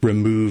stuff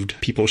removed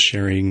people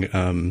sharing,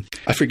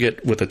 I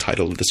forget what the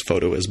title of this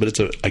photo is, but it's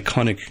an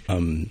iconic,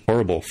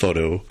 horrible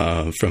photo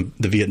from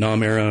the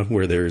Vietnam era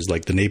where there's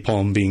like the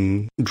napalm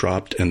being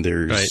dropped and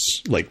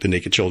there's like the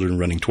naked children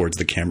running towards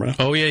the camera.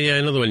 Oh, yeah,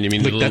 I know the one you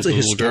mean. Like, that's a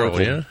historical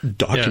girl,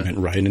 document,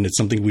 right? And it's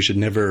something we should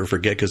never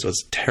forget because it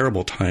was a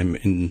terrible time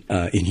in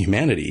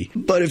humanity.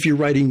 But if you're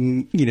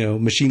writing, you know,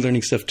 machine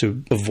learning stuff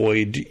to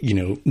avoid, you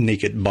know,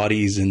 naked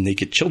bodies and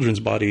naked children's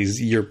bodies,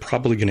 you're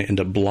probably going to end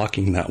up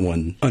blocking that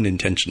one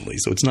unintentionally.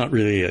 So it's not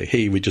really a,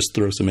 hey, we just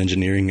throw some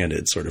engineering at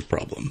it sort of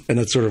problem. And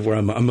that's sort of where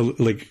I'm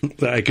like,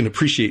 I can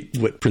appreciate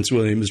what Prince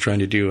William is trying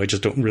to do. I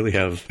just don't really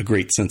have a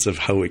great sense of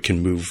how it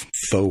can move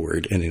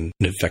forward in an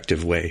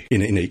effective way,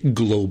 in a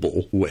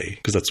global way,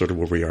 because that's sort of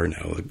where we are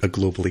now, a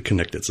globally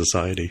connected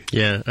society.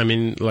 Yeah, I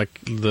mean, like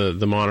the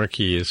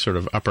monarchy is sort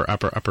of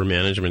upper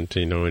management,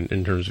 you know,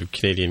 in terms of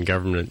Canadian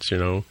governments, you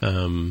know,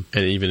 and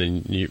even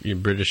in your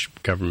British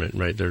government,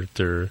 right? They're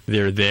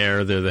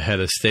the head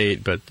of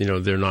state, but you know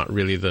they're not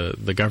really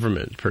the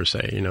government per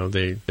se. You know,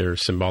 they're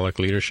symbolic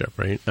leadership,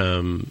 right?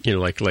 You know,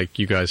 like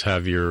you guys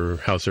have your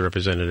House of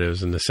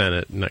Representatives and the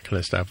Senate and that kind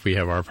of stuff. We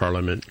have our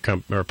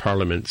our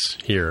parliaments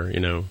here, you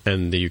know,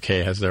 and the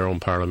UK has their own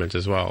parliament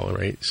as well,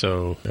 right?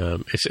 So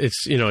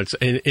it's you know, it's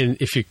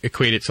if you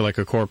equate it to like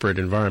a corporate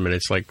environment,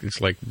 it's like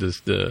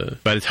this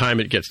by the time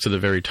it gets to the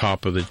very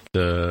top of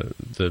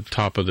the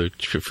top of the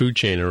food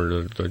chain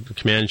or the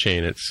command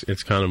chain,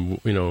 it's kind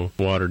of, you know,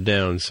 watered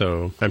down.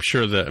 So I'm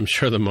sure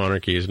the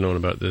monarchy has known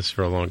about this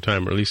for a long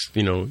time, or at least,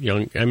 you know,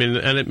 young. I mean,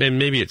 and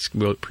maybe it's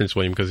Prince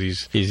William because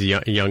he's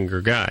a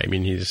younger guy. I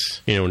mean,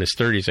 he's, you know, in his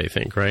 30s, I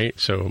think, right?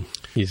 So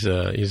he's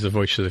the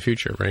voice of the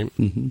future, right?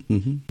 Mm-hmm,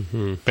 mm-hmm.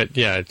 Mm-hmm. But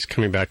yeah, it's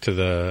coming back to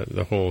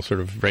the whole sort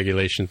of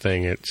regulation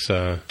thing. It's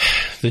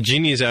the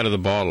genie is out of the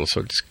bottle.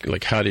 So it's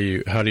like, how do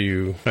you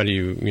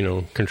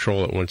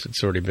control it once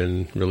it's already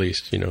been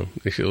released?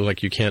 They feel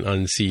like you can't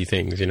unsee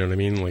things. You know what I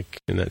mean?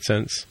 Like in that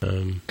sense,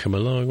 come a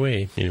long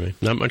way. Anyway,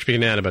 not much we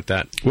can add about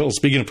that. Well,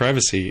 speaking of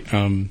privacy,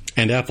 and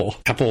Apple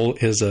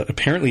has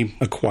apparently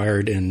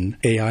acquired an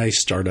AI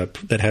startup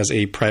that has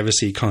a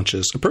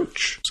privacy-conscious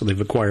approach. So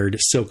they've acquired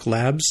Silk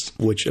Labs,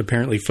 which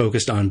apparently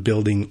focused on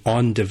building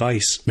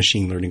on-device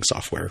machine learning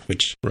software,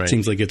 which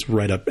seems like it's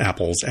right up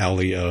Apple's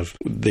alley of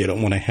they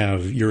don't want to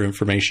have your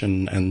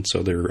information, and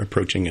so they're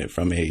approaching it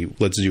from a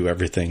let's do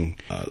everything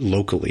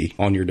locally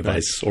on your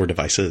device or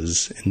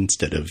devices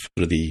instead of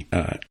the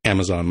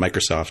Amazon,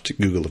 Microsoft,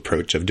 Google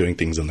approach of doing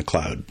things in the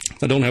cloud.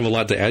 I don't have a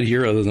lot to add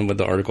here other than what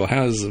the article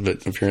has,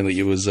 but apparently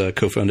it was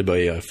co-founded by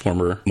a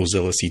former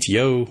Mozilla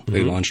CTO.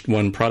 They launched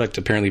one product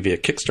apparently via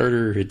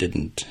Kickstarter. It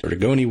didn't sort of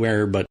go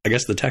anywhere, but I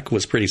guess the tech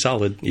was pretty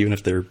solid, even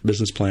if their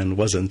business plan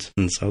wasn't.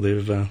 And so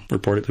they've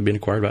reportedly been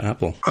acquired by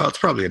Apple. Well, it's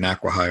probably an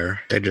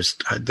acqui-hire.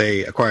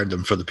 They acquired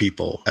them for the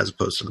people as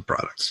opposed to the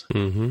products.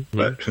 Mm-hmm.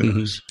 But who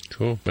knows?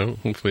 Cool. Well,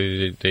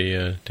 hopefully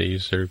they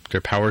use their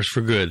powers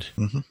for good.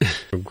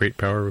 From great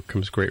power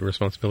comes great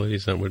responsibility.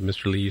 Is that what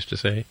Mr. Lee used to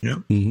say? Yeah.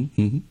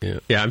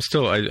 Yeah. I'm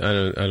still. I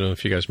don't know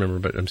if you guys remember,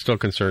 but I'm still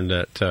concerned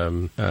that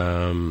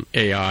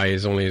AI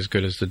is only as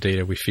good as the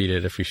data we feed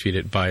it. If we feed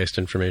it biased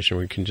information,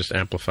 we can just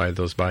amplify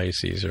those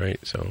biases, right?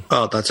 So.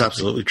 Oh, that's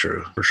absolutely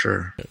true, for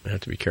sure. I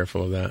have to be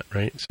careful of that,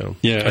 right? So.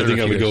 Yeah, I think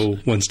I would go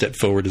one step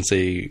forward and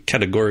say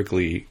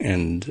categorically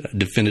and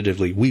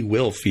definitively, we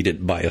will feed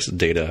it biased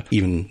data,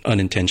 even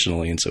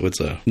unintentionally. And so it's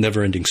a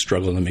never-ending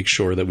struggle to make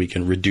sure that we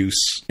can reduce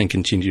and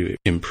continue to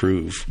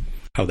improve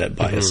how that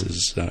bias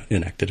is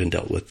enacted and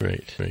dealt with.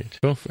 Right.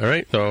 Cool. All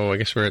right. So I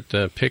guess we're at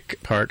the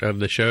pick part of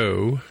the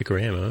show,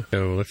 Pickorama.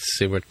 So let's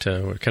see what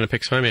kind of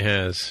picks Jaime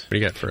has. What do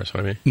you got for us,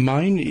 Jaime?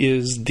 Mine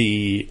is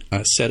the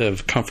set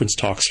of conference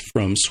talks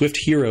from Swift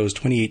Heroes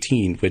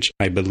 2018, which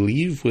I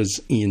believe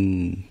was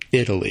in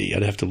Italy.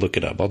 I'd have to look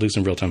it up. I'll do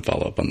some real-time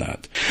follow-up on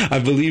that. I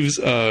believe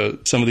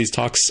some of these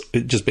talks,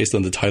 just based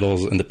on the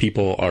titles and the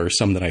people, are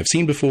some that I've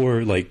seen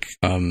before, like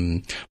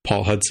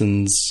Paul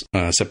Hudson's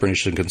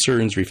Separation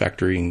Concerns,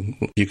 Refactoring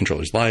View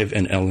Controllers Live,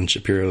 and Ellen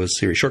Shapiro's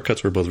Series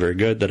Shortcuts were both very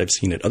good that I've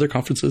seen at other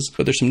conferences.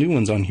 But there's some new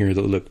ones on here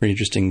that look very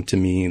interesting to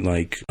me,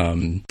 like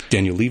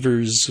Daniel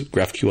Lever's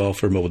GraphQL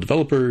for Mobile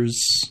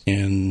Developers,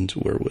 and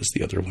where was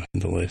the other one in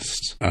the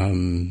list?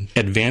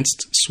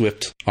 Advanced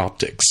Swift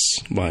Optics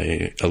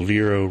by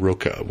Elvira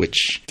Roca,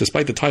 which,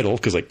 despite the title,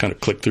 because I kind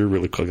of clicked through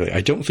really quickly, I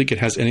don't think it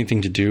has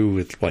anything to do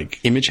with like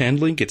image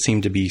handling. It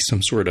seemed to be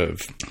some sort of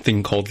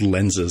thing called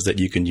lenses that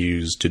you can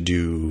use to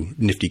do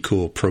nifty,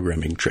 cool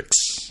programming tricks.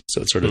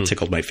 So it sort of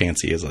tickled my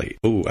fancy as like,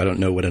 oh, I don't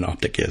know what an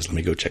optic is. Let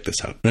me go check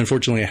this out. And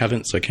unfortunately, I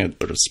haven't, so I can't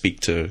sort of speak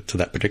to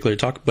that particular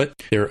talk. But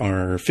there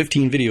are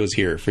 15 videos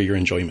here for your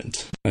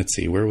enjoyment. Let's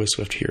see, where was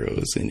Swift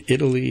Heroes? In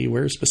Italy?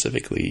 Where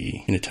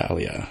specifically? In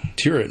Italia.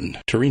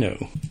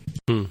 Torino.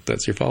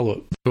 That's your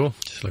follow-up. Cool.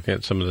 Just looking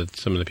at some of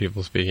the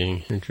people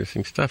speaking.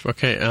 Interesting stuff.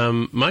 Okay.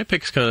 My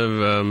pick's kind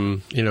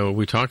of,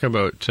 we talk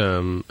about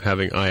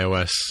having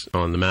iOS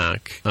on the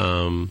Mac.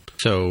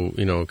 So,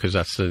 because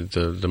that's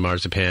the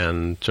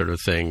marzipan sort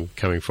of thing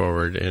coming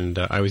forward. And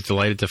I was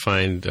delighted to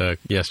find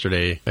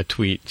yesterday a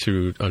tweet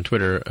on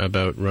Twitter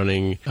about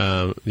running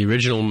the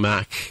original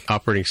Mac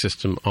operating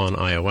system on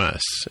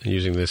iOS and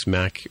using this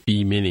Mac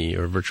eMini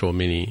or Virtual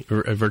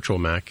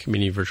Mac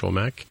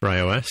for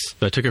iOS.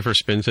 So I took it for a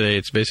spin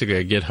today. It's basically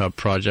a GitHub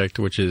project,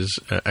 which is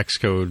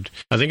Xcode.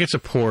 I think it's a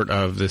port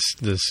of this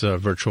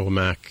Virtual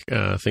Mac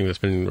thing that's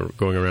been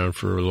going around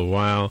for a little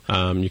while.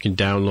 You can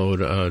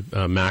download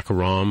a Mac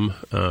ROM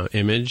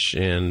image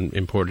and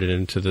import it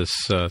into this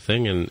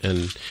thing. And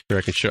here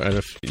I can show. I don't know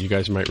if you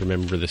guys might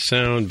remember the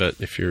sound, but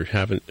if you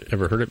haven't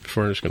ever heard it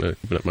before, I'm just going to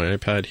open up my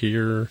iPad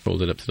here,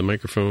 hold it up to the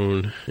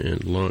microphone,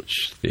 and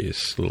launch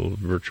this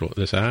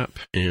app.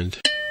 And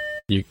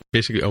you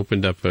basically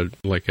opened up a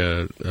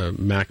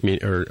Mac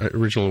Mini or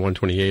original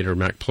 128 or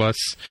Mac Plus,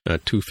 a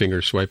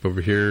 2-finger swipe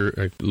over here,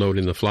 I load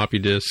in the floppy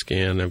disk,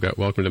 and I've got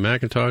Welcome to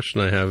Macintosh,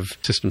 and I have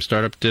System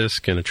Startup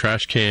Disk and a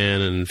trash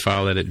can and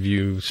File Edit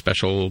View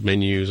special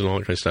menus and all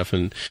that kind of stuff.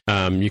 And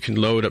you can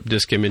load up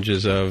disk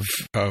images of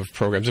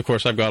programs. Of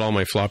course, I've got all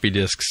my floppy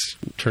disks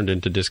turned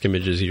into disk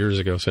images years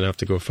ago, so I have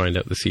to go find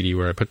out the CD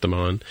where I put them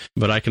on.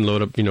 But I can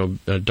load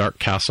up, Dark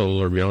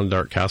Castle or Beyond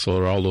Dark Castle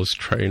or all those,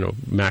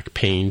 Mac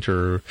Paint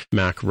or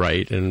Mac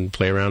Write and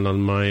play around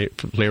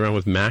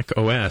with Mac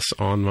OS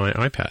on my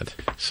iPad.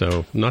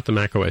 So not the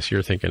Mac OS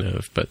you're thinking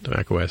of, but the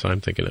Mac OS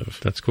I'm thinking of.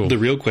 That's cool. The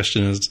real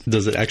question is,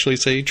 does it actually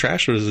say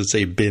trash or does it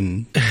say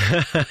bin?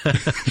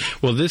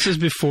 Well, this is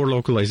before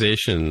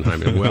localization. I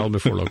mean, well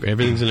before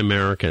everything's in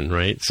American,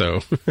 right?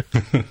 So,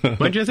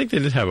 mind you, I think they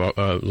did have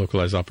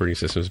localized operating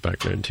systems back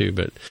then too.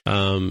 But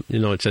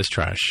it says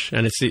trash,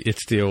 and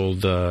it's the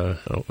old.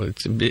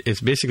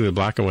 It's basically a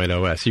black and white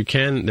OS.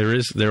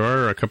 There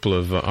are a couple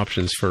of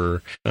options for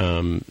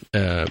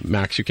for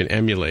Macs you can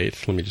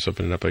emulate. Let me just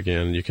open it up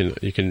again. You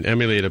can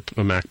emulate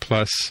a Mac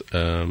Plus,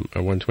 a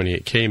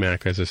 128K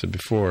Mac, as I said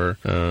before.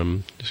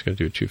 Just going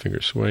to do a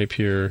 2-finger swipe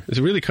here. It's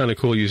really kind of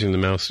cool using the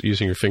mouse,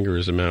 using your finger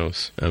as a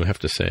mouse, I have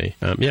to say.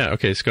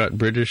 It's got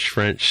British,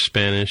 French,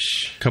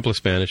 Spanish, a couple of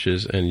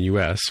Spanishes, and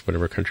US,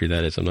 whatever country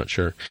that is, I'm not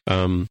sure.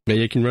 But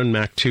you can run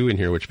Mac 2 in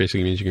here, which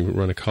basically means you can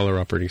run a color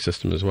operating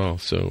system as well.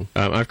 So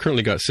I've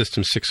currently got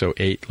System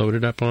 608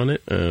 loaded up on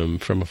it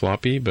from a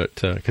floppy, but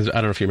because I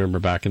don't know if you remember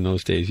back in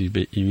those days, you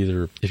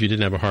either, if you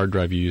didn't have a hard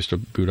drive, you used to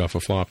boot off a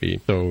floppy.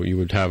 So you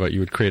would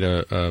create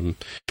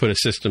put a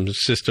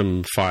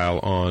system file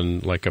on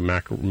like a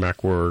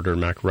Mac Word or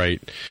Mac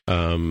Write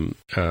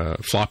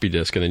floppy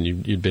disk, and then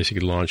you'd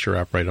basically launch your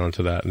app right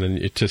onto that, and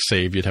then to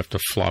save, you'd have to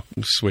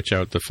switch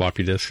out the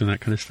floppy disk and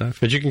that kind of stuff.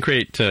 But you can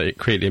create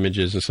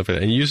images and stuff like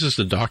that, and it uses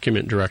the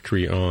document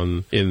directory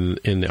in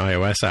the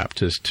iOS app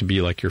to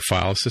be like your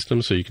file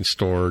system, so you can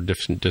store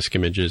different disk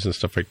images and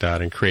stuff like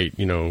that, and create,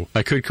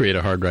 I could create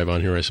a hard drive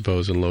on here, I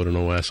suppose, and load an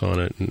OS on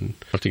it, and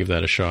I'll have to give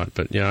that a shot.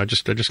 But yeah, I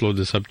just loaded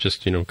this up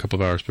just a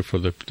couple of hours before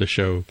the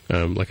show.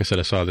 Like I said,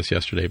 I saw this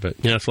yesterday, but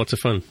yeah, it's lots of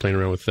fun playing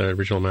around with the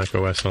original Mac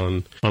OS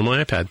on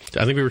my iPad.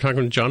 I think we were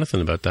talking to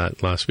Jonathan about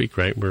that last week,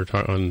 right? We were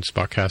on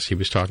Spotcast. He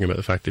was talking about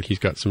the fact that he's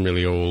got some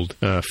really old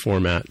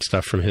format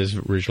stuff from his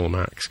original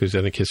Macs, because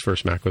I think his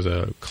first Mac was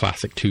a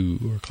Classic 2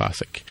 or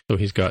Classic. So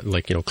he's got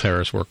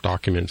Claris work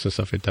documents and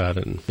stuff like that,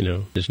 and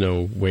there's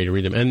no way to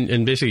read them.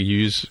 And basically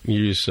use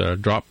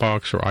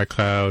Dropbox or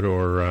iCloud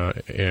or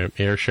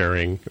Air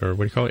sharing, or what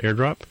do you call it,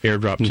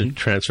 AirDrop to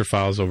transfer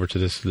files over to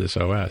this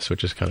OS,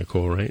 which is kind of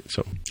cool, right?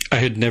 So I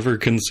had never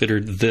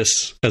considered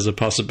this as a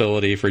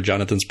possibility for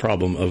Jonathan's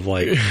problem of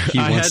he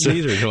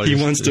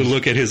wants to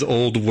look at his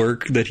old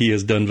work that he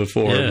has done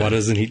before. Yeah. Why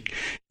doesn't he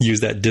use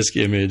that disk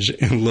image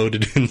and load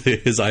it into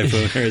his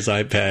iPhone or his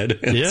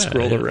iPad and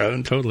scroll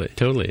around? Totally.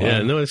 Wow.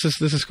 Yeah, no, this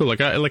is cool.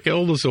 Like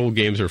all those old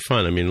games are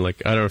fun. I mean, I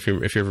don't know if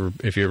you ever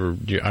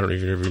I don't know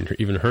if you've ever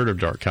even heard of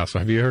Dark Castle.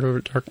 Have you heard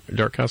of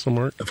Dark Castle,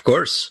 Mark? Of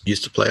course,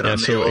 used to play it on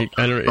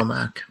the old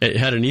Mac. It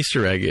had an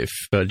Easter egg.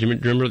 Do you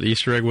remember what the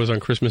Easter egg was on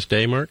Christmas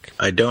Day, Mark?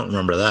 I don't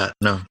remember that.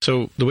 No.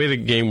 So the way the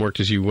game worked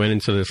is you went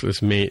into this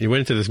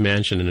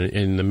mansion, and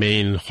in the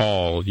main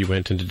hall you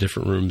went into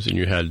different rooms, and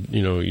you had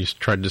you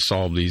tried to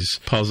solve these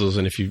puzzles,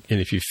 and if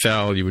you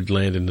fell, you would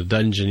land in the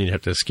dungeon. You'd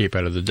have to escape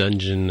out of the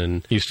dungeon,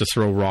 and you used to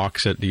throw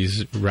rocks at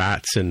these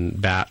rats and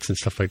bats and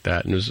stuff like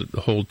that. And it was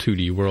a whole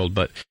 2D world.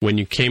 But when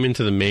you came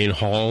into the main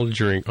hall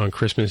on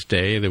Christmas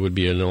Day, there would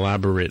be an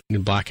elaborate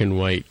black and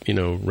white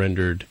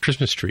rendered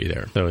Christmas tree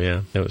there. So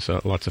yeah, that was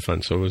lots of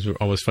fun. So it was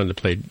always fun to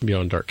play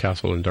Beyond Dark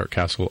Castle and Dark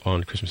Castle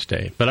on Christmas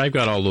Day. But I've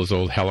got all those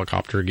old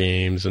helicopter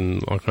games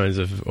and all kinds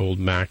of old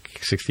Mac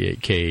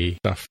 68K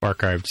stuff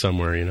archived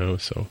somewhere,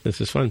 so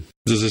this is fun.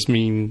 Does this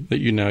mean that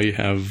you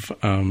have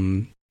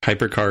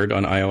HyperCard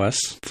on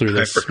iOS through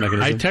this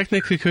mechanism? I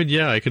technically could,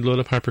 I could load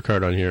up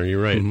HyperCard on here.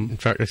 You're right. Mm-hmm.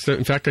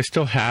 In fact, I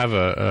still have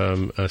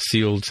a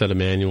sealed set of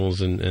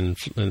manuals, and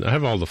I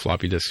have all the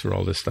floppy disks for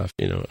all this stuff.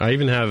 I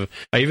even have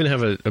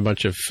a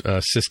bunch of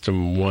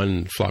System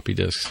 1 floppy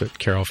disks that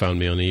Carol found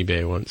me on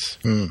eBay once.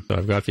 So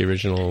I've got the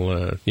original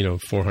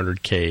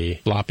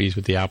 400K floppies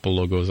with the Apple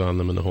logos on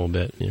them and the whole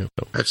bit. So.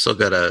 I've still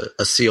got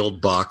a sealed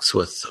box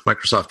with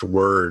Microsoft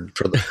Word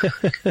for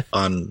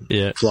on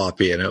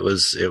floppy, and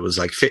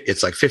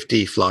it's like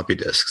 50 floppy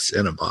disks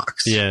in a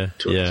box. Yeah,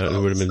 it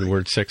would have been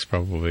Word 6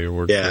 probably, or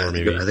Word 4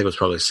 maybe. I think it was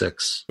probably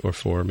 6 or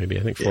 4 maybe.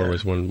 I think 4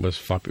 was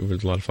floppy,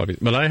 with a lot of floppies.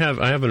 But I have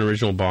an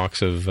original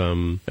box of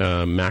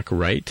Mac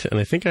Write,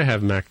 and I think I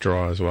have Mac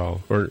Draw as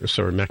well, or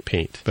Mac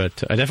Paint.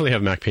 But I definitely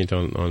have Mac Paint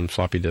on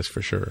floppy disk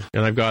for sure.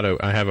 And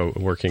I have a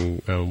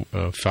working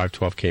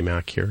 512K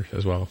Mac here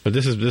as well. But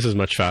this is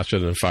much faster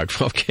than a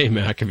 512K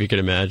Mac, if you can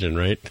imagine,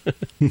 right?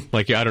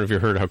 I don't know if you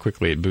heard how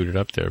quickly it booted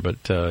up there, but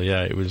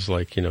it was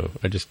like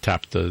I just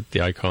tapped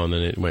the icon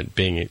and it went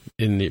bing.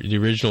 In the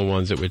original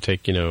ones, it would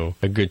take a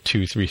good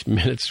 2-3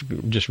 minutes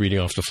just reading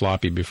off the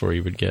floppy before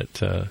you would get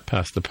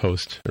past the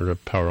post or the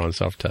power on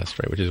self test,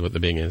 right? Which is what the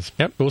Bing is.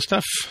 Yep, cool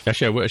stuff.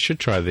 Actually, I should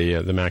try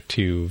the Mac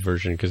 2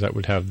 version, because that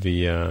would have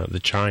the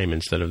chime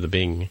instead of the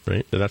Bing,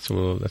 right? So that's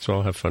what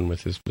I'll have fun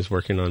with is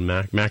working on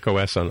Mac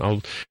OS on.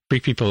 I'll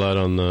freak people out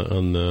on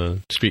the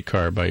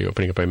streetcar by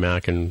opening up my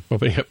Mac and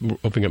opening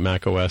up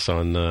Mac OS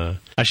on.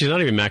 Actually, it's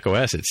not even Mac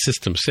OS. It's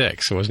System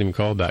 6. It wasn't even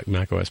called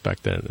Mac OS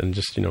back then, and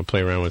just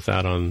play around with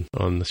that on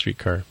the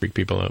streetcar, freak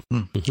people out.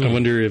 Mm-hmm. I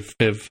wonder if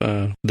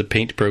the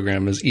Paint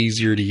program is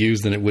easier to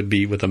use than it would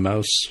be with a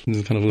mouse.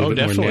 It's kind of a little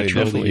bit more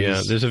natural. Definitely.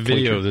 Yeah, there's a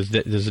video.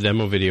 There's a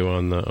demo video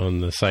on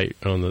the site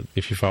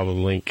if you follow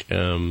the link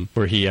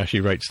where he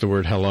actually writes the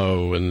word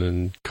hello and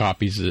then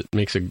copies it,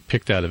 makes a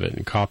pict out of it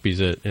and copies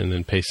it and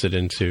then pastes it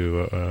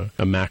into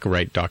a Mac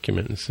Write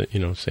document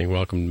and saying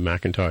welcome to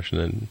Macintosh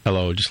and then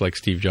hello, just like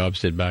Steve Jobs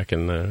did back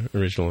in the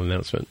original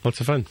announcement. Lots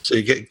of fun. So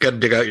you got to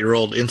dig out your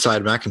old Inside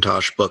Simplified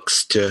Macintosh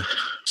books to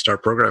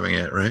start programming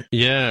it, right?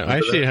 Yeah, I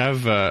actually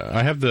have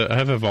I have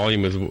a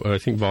volume with I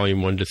think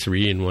volume 1 to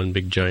 3 in one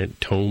big giant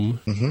tome.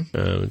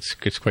 Mm-hmm.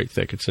 It's quite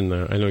thick. It's in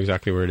the I know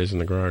exactly where it is in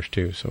the garage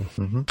too. So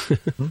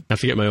I have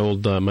to get my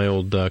old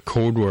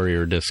Code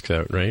Warrior discs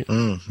out, right?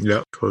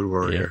 Yep, Code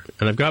Warrior. Yeah.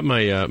 And I've got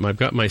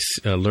my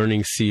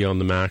Learning C on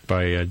the Mac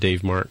by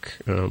Dave Mark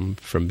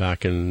from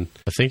back in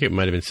I think it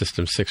might have been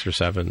System 6 or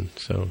 7.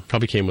 So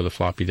probably came with a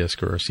floppy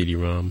disk or a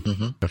CD-ROM.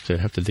 Mm-hmm.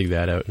 Have to dig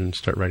that out and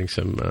start writing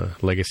some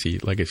legacy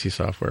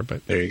software.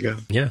 But there you go.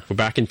 Yeah, we're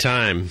back in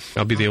time.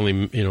 I'll be the only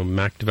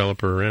Mac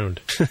developer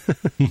around.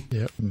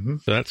 Yeah. Mm-hmm.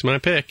 So that's my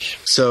pick.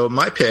 So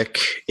my pick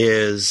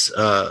is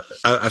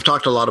I've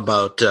talked a lot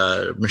about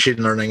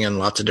machine learning and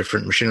lots of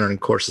different machine learning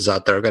courses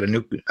out there.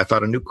 I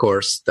found a new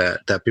course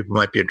that people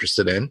might be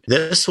interested in.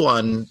 This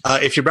one,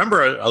 if you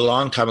remember a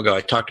long time ago,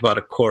 I talked about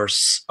a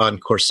course on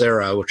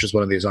Coursera, which is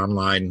one of these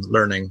online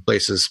learning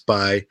places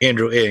by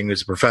Andrew Ng,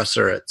 who's a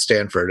professor at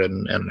Stanford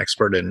and an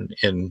expert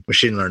in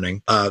machine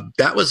learning.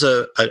 That was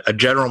a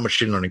general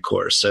machine learning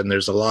course, and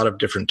there's a lot of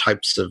different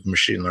types of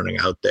machine learning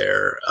out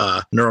there.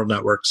 Neural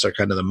networks are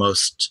kind of the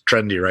most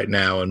trendy right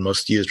now and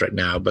most used right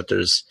now, but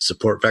there's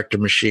support vector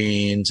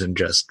machines and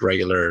just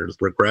regular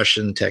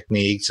regression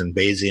techniques and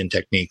Bayesian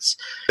techniques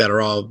that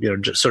are all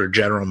just sort of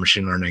general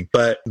machine learning.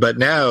 But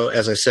now,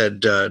 as I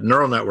said,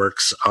 neural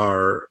networks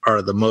are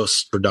the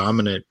most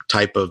predominant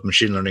type of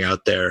machine learning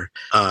out there,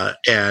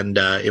 and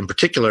in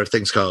particular,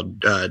 things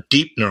called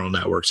deep neural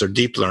networks or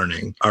deep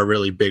learning are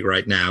really big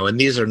right now. And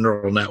these are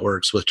neural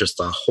networks with just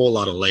a whole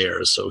lot of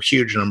layers, so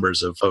huge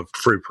numbers of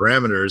free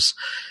parameters.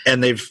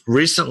 And they've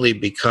recently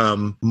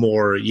become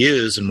more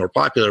used and more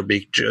popular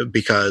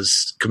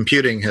because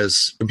computer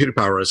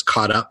power has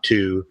caught up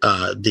to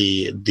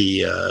the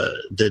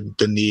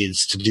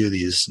needs to do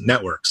these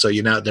networks. So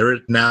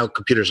now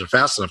computers are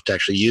fast enough to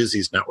actually use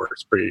these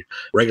networks pretty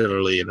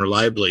regularly and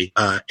reliably,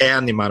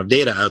 and the amount of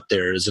data out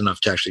there is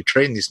enough to actually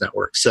train these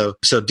networks.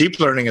 So deep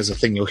learning is a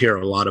thing you'll hear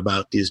a lot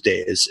about these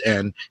days.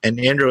 And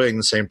Andrew Ng,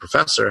 the same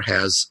professor,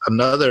 has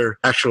another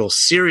actual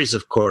series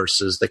of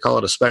courses. They call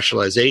it a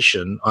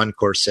specialization on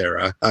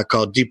Coursera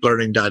called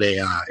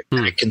deeplearning.ai.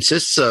 And it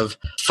consists of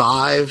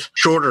 5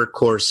 shorter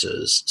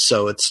courses.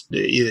 So it's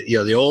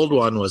the old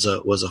one was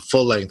a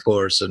full length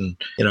course and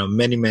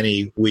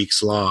many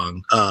weeks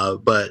long.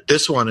 But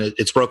this one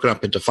it's broken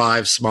up into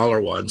 5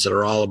 smaller ones that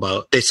are all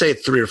about. They say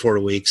 3 or 4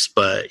 weeks,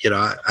 but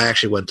I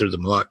actually went through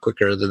them a lot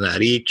quicker than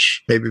that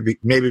each.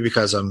 Maybe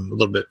because I'm a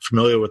little bit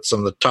familiar with some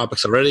of the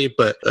topics already,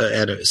 but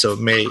and so it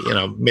may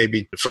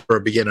maybe for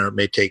a beginner it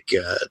may take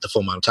the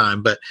full amount of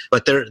time, but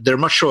they're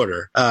much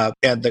shorter.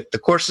 And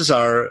the courses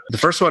are, the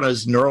first one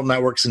is Neural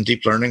Networks and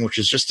Deep Learning, which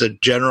is just a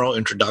general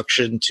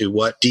introduction to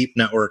what deep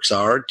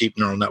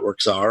neural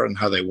networks are and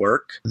how they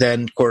work.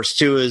 Then course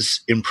 2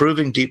 is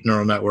Improving Deep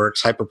Neural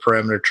Networks,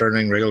 Hyperparameter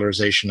Tuning,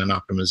 Regularization, and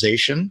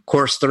Optimization.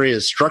 Course 3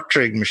 is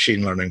Structuring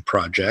Machine Learning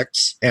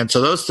Projects. And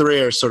so those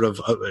 3 are sort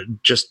of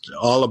just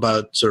all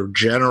about sort of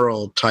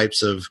general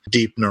types of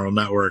deep neural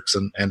networks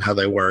and how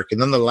they work.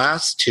 And then the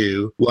last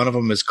 2, one of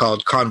them is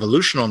called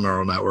Convolutional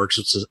Neural Networks,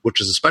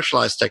 which is a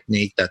specialized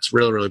technique that's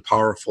really, really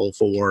powerful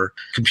for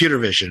computer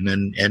vision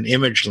and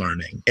image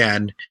learning.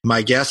 And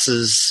my guess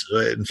is,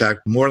 in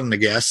fact, more than the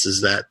guess,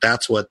 is that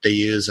that's what they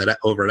use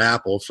over at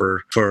Apple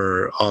for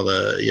all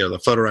the the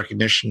photo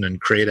recognition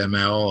and Create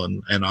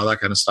ML and all that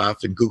kind of stuff,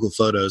 and Google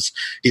Photos.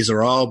 These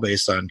are all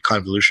based on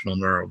convolutional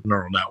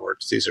neural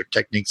networks. These are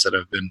techniques that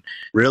have been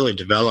really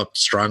developed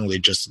strongly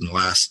just in the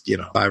last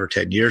 5 or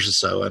 10 years or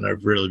so, and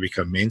have really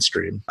become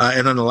mainstream.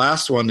 And then the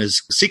last one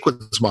is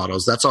sequence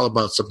models. That's all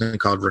about something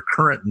called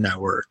recurrent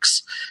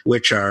networks,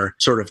 which are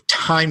sort of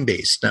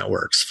time-based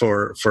networks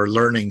for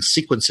learning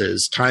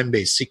sequences,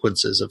 time-based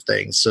sequences of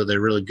things. So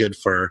they're really good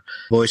for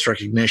voice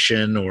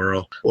recognition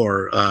or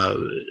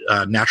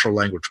natural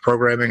language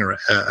programming, or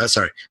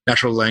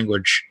natural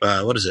language.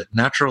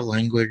 Natural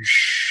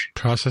language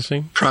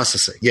processing.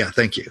 Yeah,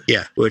 thank you.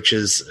 Yeah, which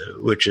is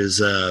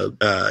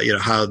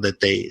how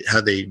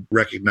they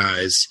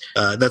recognize.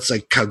 That's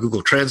like how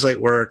Google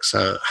Translate works.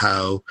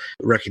 How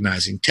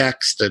recognizing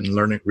text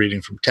and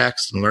reading from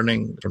text and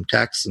learning from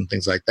text and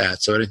things like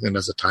that. So anything that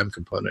has a time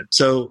component.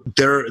 So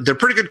they're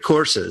pretty good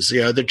courses.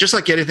 They're just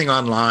like anything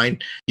online.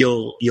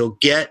 You'll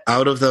get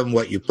out of them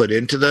what you put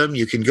into them.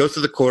 You can go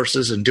through the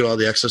courses and do all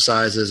the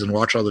exercises and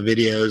watch all the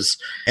videos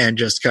and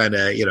just kind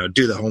of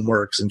do the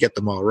homeworks and get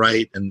them all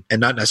right and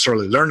not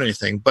necessarily learn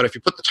anything. But if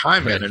you put the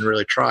time in and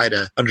really try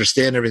to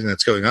understand everything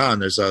that's going on,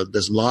 there's a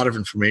lot of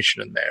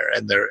information in there,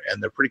 and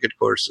they're pretty good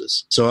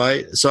courses. So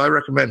I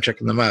recommend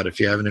checking them out if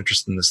you have an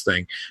interest in this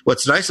thing.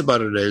 What's nice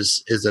about it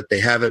is that they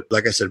have it,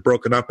 like I said,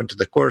 broken up into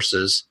the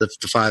courses, the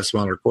 5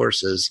 smaller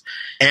courses,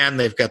 and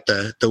they've got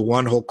the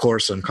one whole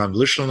course on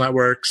convolutional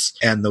networks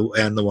and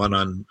the one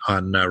on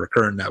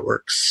recurrent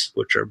networks,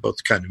 which are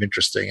both kind of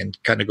interesting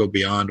and kind of go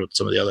beyond what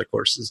some of the other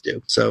courses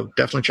do. So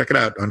definitely check it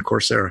out on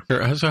Coursera.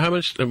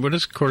 So what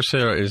is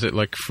Coursera? Is it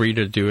like free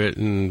to do it,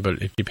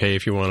 but if you pay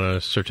if you want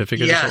a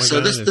certificate? Yeah. So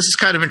this is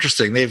kind of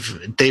interesting.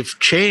 They've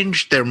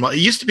changed their. It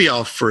used to be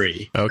all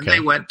free. Okay. They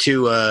went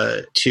to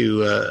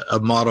a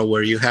model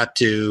where you had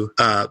to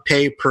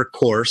pay per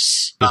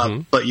course,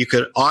 but you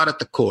could audit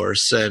the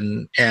course.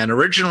 And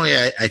originally,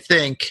 I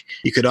think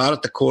you could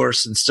audit the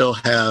course and still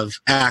have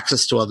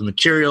access to all the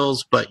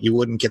materials, but you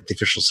wouldn't get the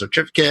official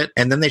certificate.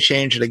 And then they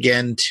changed it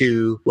again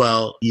to,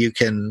 well, you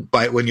can,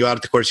 when you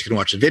audit the course, you can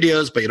watch the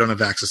videos, but you don't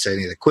have access to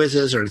any of the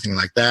quizzes or anything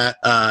like that.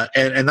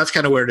 And that's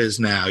kind of where it is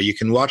now. You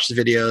can watch the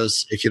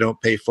videos if you don't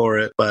pay for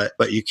it,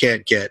 but you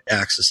can't get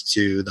access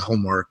to the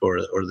homework or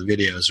the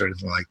videos or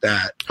anything like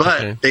that.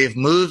 But they've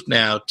moved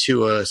now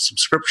to a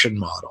subscription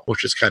model,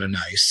 which is kind of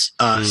nice.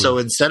 So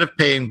instead of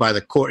paying by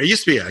the course, it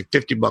used to be like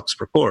 $50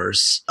 per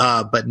course,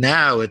 but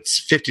now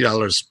it's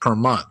 $50 per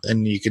month,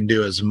 and you can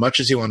do as much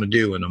as you want to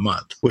do in a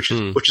month, which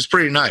is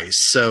pretty nice.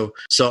 So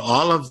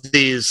all of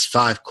these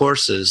 5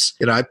 courses,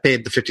 I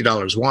paid the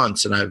 $50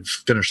 once, and I've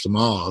finished them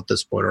all at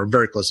this point, or I'm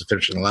very close to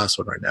finishing the last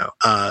one right now.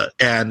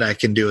 And I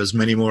can do as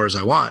many more as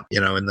I want,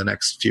 in the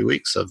next few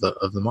weeks of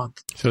the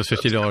month. So it's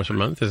 $50 a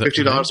month? Is that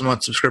 $50 a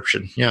month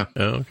subscription? Yeah.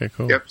 Oh, okay,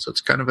 cool. Yep. So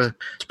it's kind of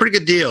it's a pretty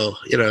good deal.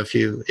 If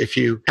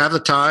you have the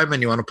time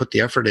and you want to put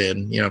the effort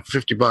in, for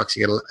 $50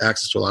 you get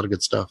access to a lot of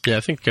good stuff. Yeah,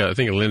 I think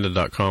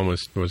lynda.com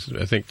was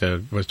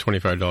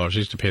 $25. I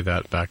used to pay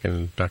that back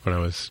when I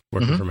was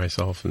working for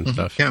myself and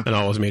stuff. Yeah. And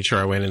I always made sure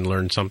I went and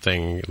learned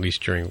something at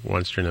least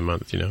once during the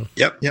month.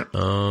 Yep.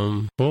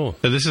 Cool.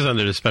 So this is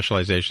under the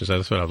specializations.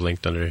 That's what I've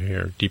linked under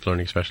here. Deep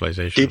learning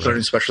specialization. Deep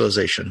learning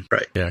specialization.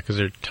 Right. Yeah, because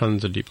there are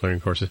tons of deep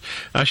learning courses.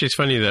 Actually, it's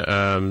funny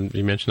that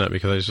you mentioned that,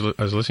 because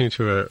I was listening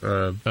to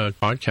a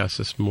podcast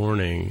this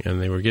morning,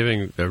 and they were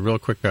giving a real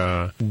quick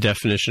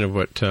definition of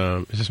what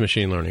is this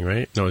machine learning,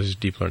 right? No, this is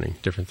deep learning,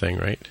 different thing,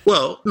 right?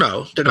 Well,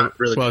 no, they're not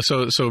really. Well,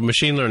 so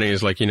machine learning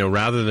is like,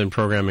 rather than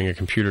programming a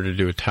computer to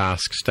do a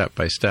task step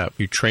by step,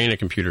 you train a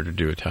computer to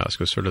do a task.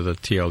 Was sort of the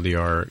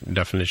TLDR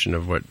definition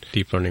of what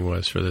deep learning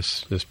was for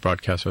this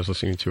broadcast I was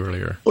listening to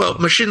earlier. Well,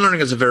 machine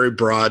learning is a very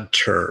broad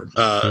term.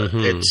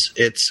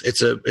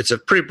 It's a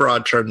pretty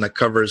broad term that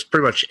covers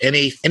pretty much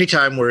any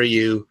time where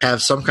you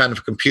have some kind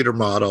of computer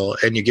model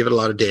and you give it a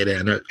lot of data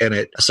and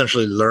it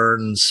essentially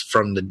learns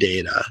from the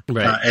data.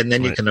 Right. And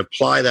then you can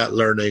apply that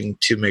learning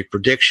to make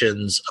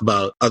predictions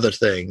about other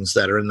things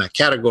that are in that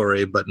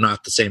category, but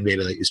not the same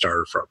data that you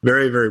started from.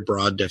 Very, very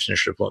broad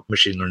definition of what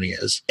machine learning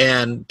is.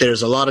 And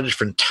there's a lot of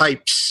different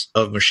types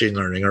of machine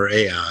learning or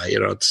AI.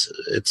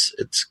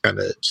 It's kind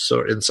of,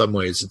 so in some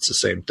ways it's the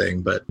same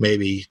thing, but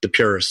maybe the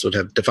purists would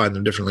have defined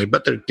them differently,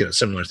 but they're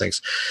similar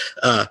things.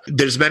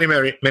 There's many,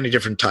 many, many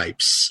different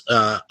types,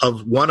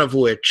 of one of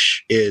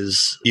which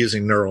is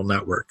using neural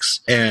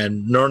networks.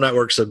 And neural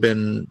networks have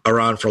been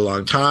around for a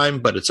long time,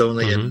 but it's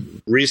only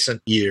in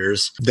recent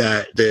years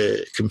that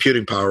the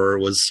computing power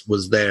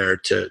was there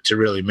to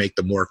really make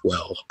them work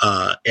well.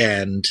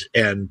 And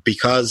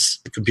because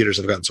the computers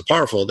have gotten so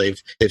powerful,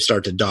 they've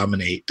started to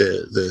dominate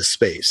the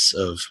space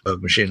of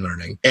machine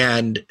learning.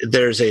 And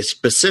there's a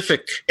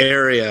specific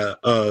area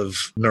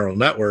of neural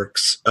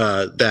networks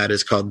that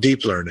is called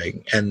deep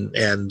learning,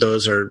 and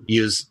those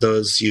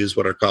use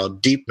what are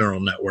called deep neural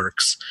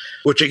networks,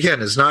 which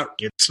again it's not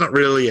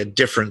really a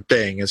different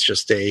thing. It's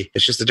just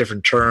a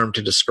different term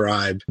to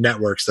describe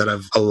networks that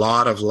have a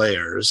lot of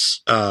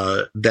layers.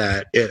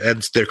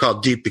 And they're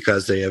called deep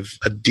because they have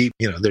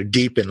they're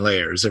deep in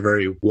layers. They're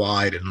very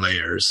wide in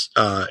layers.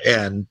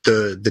 And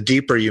the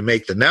deeper you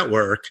make the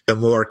network, the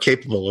more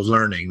capable of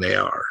learning they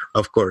are.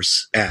 Of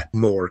course, at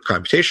more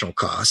computational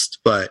cost,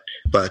 but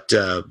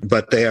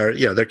they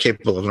are they're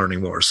capable of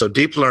learning more. So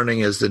deep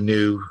learning is the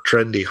new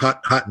trendy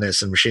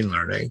hotness in machine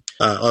learning.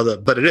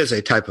 But it is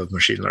a type of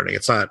machine learning.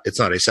 It's not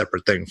a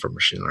separate thing from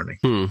machine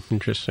learning.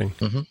 Interesting.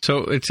 So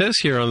it says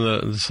here on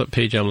the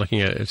page I'm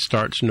looking at, it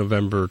starts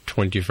November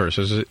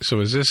 21st. So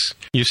is this?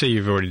 You say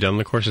you've already done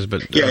the courses,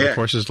 but the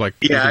courses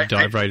you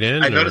dive right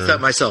in. I noticed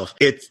that myself.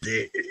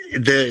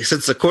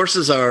 Since the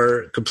courses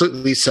are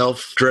completely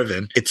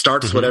self-driven, it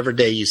starts whatever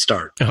day you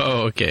start.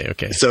 Oh, okay.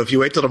 So if you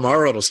wait till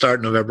tomorrow, it'll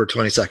start November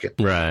 22nd.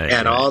 Right.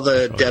 And all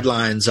the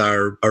deadlines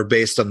are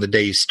based on the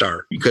day you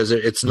start, because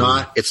it's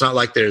not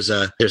like there's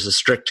a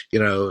strict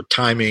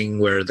timing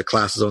where the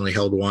class is only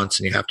held once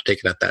and you have to take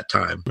it at that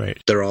time.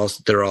 Right. They're all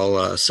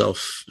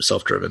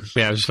self-driven.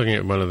 Yeah, I was just looking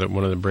at one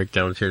of the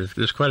breakdowns here.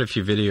 There's quite a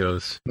few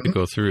videos to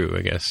go through,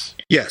 I guess.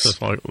 Yes. So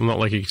it's not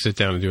like you can sit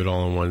down and do it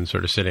all in one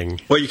sort of sitting.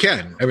 Well, you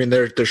can. I mean,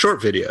 they're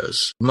short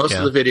videos. Most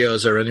of the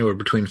videos are anywhere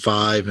between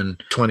 5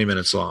 and 20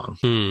 minutes long.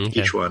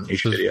 Each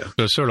video.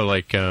 So it's sort of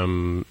like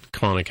Khan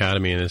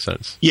Academy in a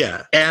sense.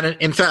 Yeah. And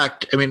in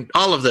fact, I mean,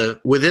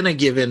 within a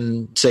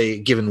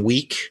given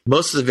week,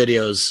 most of the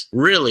videos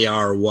really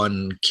are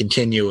one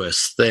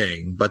continuous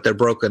thing, but they're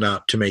broken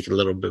up to make it a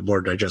little bit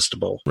more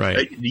digestible.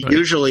 Right.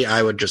 Usually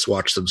I would just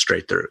watch them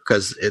straight through,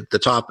 because at the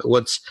top,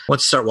 once you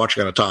start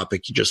watching on a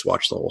topic, you just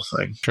watch the whole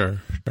thing. Sure.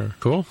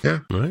 Cool. Yeah.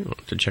 All right. Well,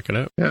 to check it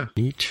out. Yeah.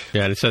 Neat.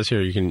 Yeah. And it says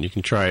here you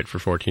can try it for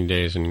 14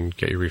 days and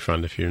get your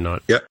refund if you're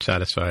not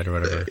satisfied or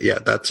whatever. Yeah.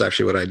 That's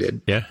actually what I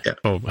did. Yeah.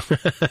 Oh.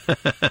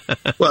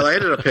 Well, I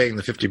ended up paying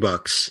the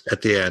 $50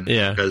 at the end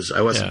because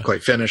I wasn't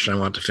quite finished and I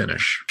wanted to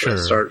finish.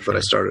 Sure. But I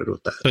started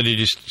with that.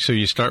 So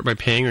start by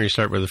paying, or you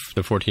start with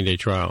the 14-day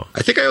trial?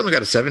 I think I only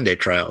got a 7-day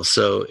trial.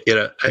 So,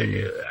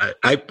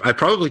 I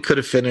probably could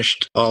have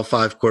finished all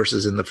 5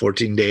 courses in the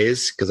 14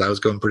 days because I was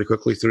going pretty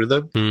quickly through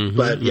them.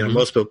 But,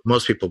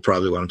 most people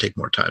probably want to take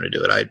more time to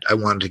do it. I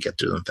wanted to get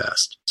through them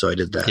fast. So I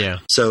did that. Yeah.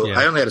 So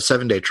I only had a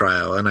 7-day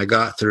trial, and I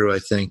got through, I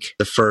think,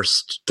 the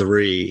first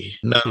 3.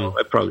 No,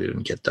 I probably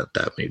didn't get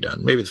that many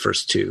done. Maybe the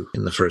first 2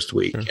 in the first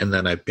week. And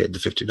then I paid the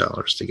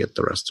 $50 to get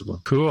the rest of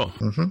them. Cool.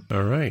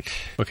 All right.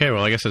 Okay,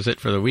 well, I guess that's it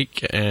for the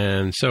week.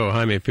 And so,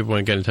 Jaime, if people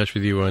want to get in touch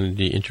with you on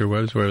the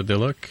interwebs, where would they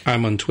look?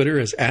 I'm on Twitter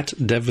as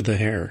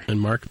 @DevTheHair. And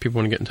Mark, if people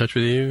want to get in touch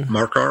with you?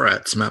 Mark R.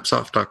 at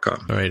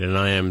smapsoft.com. All right, and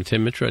I am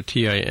Tim Mitra,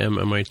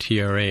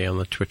 TIMMITRA on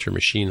the Twitter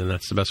machine, and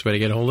that's the best way to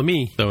get a hold of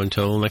me. So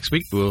until next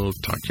week, we'll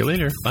talk to you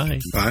later.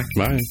 Bye. Bye.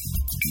 Bye.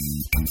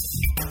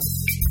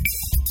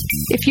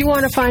 If you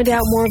want to find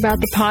out more about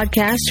the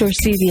podcast or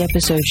see the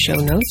episode show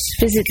notes,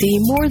 visit the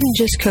More Than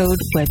Just Code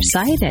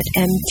website at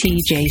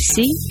mtjc.fm.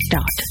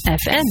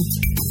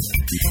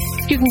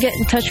 You can get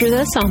in touch with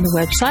us on the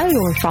website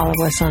or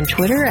follow us on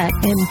Twitter at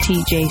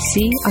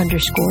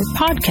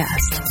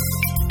mtjc_podcast.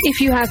 If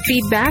you have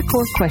feedback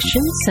or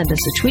questions, send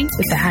us a tweet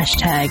with the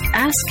hashtag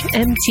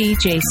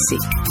AskMTJC.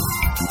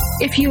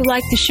 If you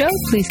like the show,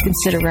 please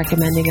consider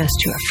recommending us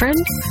to a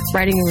friend,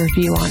 writing a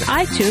review on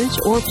iTunes,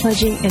 or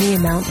pledging any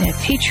amount at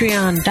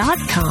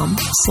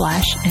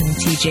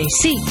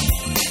patreon.com/MTJC.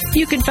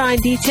 You can find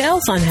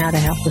details on how to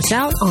help us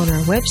out on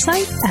our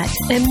website at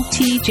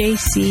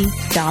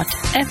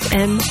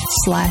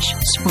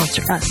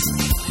mtjc.fm/sponsor us.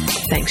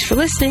 Thanks for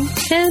listening,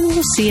 and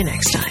we'll see you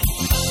next time.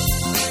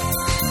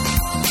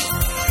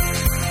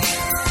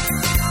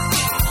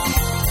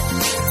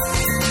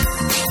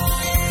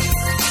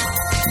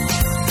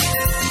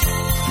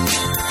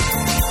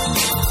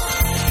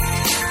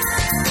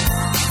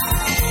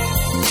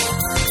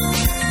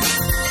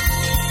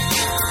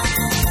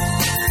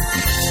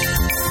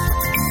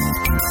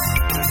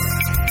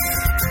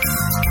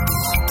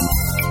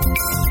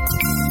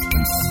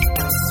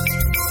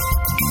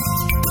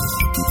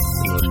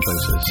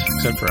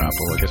 Except for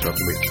Apple, I guess we'll have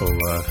to wait till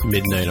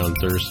midnight on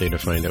Thursday to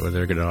find out what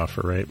they're going to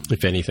offer, right?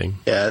 If anything.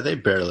 Yeah, they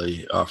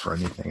barely offer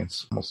anything.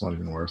 It's almost not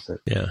even worth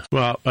it. Yeah.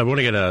 Well, I want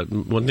to get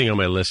one thing on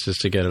my list is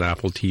to get an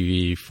Apple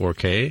TV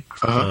 4K.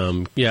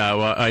 I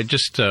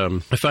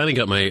finally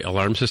got my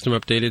alarm system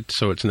updated,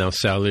 so it's now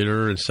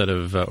cellular instead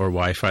of, or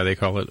Wi-Fi they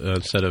call it,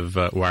 instead of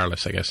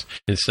wireless, I guess,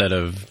 instead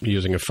of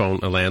using a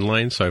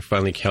landline. So I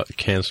finally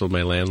canceled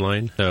my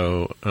landline.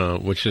 So,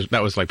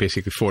 that was like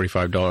basically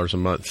 $45 a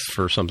month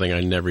for something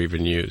I never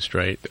even used,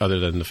 right? Other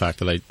than the fact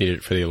that I needed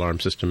it for the alarm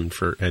system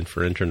and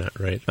for internet,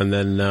 right? And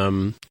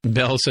then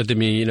Bell said to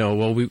me,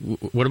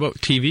 what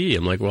about TV?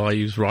 I'm like, well, I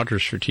use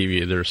Rogers for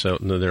TV. They're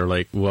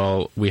like,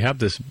 well, we have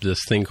this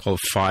thing called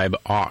Fibe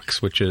Aux,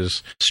 which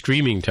is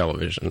streaming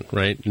television,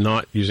 right?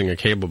 Not using a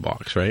cable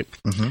box, right?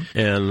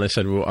 And I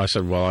said,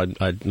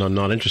 I'm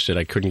not interested.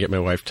 I couldn't get my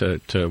wife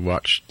to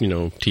watch,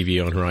 TV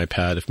on her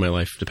iPad if my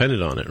life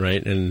depended on it,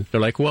 right? And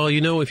they're like, well,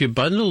 if you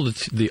bundle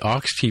the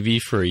Aux TV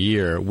for a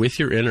year with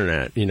your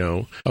internet,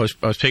 I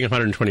was paying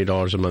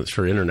 $120 a month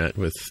for internet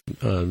with,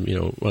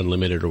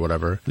 unlimited or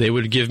whatever. They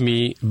would give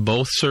me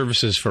both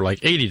services for like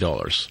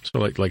 $80. So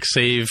like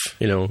save,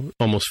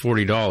 almost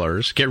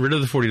 $40, get rid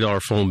of the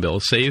 $40 phone bill,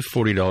 save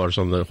 $40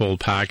 on the whole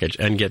package,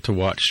 and get to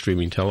watch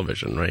streaming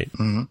television, right?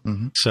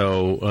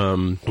 So,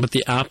 but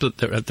the app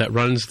that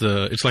runs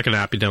it's like an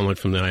app you download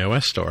from the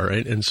iOS store,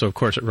 right? And so of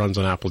course it runs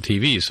on Apple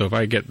TV. So if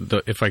I get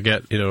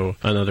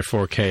another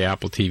 4K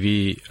Apple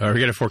TV, or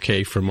get a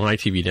 4K for my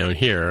TV down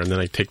here, and then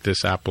I take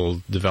this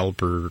Apple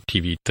developer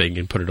TV thing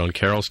and put it on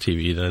Carol's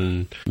TV,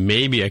 then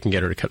maybe I can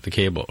get her to cut the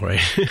cable,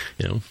 right?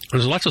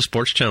 There's lots of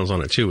sports channels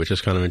on it too, which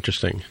is kind of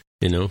interesting.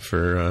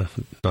 For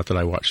not that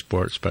I watch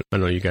sports, but I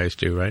know you guys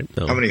do, right?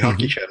 No. How many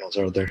hockey channels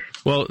are there?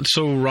 Well,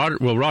 so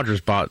Rogers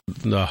bought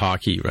the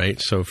hockey,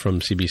 right? So from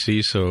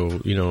CBC.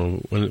 So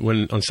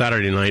when on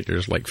Saturday night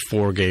there's like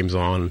 4 games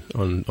on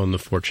the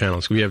 4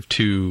 channels. We have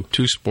two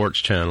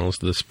sports channels: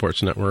 the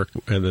Sports Network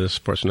and the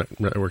Sports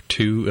Network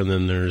 2, and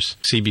then there's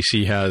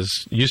CBC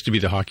used to be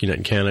the Hockey Net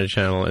in Canada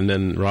channel, and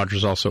then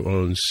Rogers also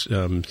owns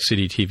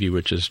City TV,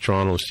 which is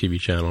Toronto's TV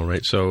channel,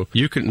 right? So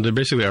there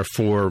basically are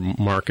 4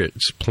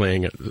 markets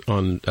playing at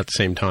the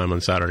same time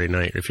on Saturday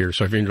night. If you're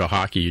into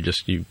hockey,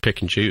 you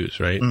pick and choose,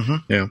 right?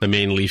 Yeah. The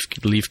main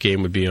Leaf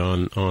game would be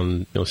on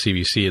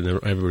CBC, and then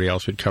everybody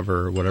else would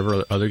cover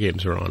whatever other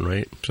games are on,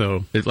 right?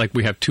 So it's like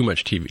we have too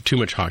much TV, too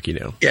much hockey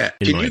now. Yeah.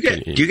 Do you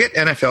get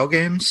NFL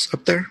games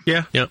up there?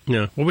 Yeah.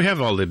 Well, we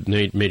have all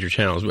the major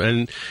channels,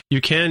 and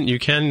you can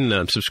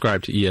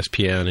subscribe to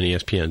ESPN and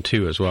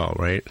ESPN2 as well,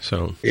 right?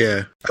 So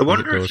yeah. I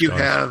wonder if you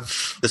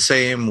have the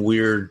same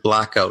weird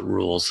blackout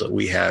rules that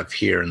we have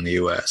here in the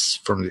U.S.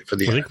 for the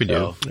I think we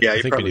do. Yeah, I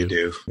you think probably we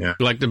do. Yeah.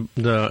 Like I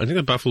think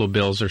the Buffalo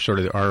Bills are sort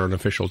of our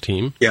unofficial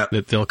team. Yeah.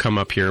 That they'll come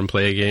up here and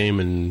play a game,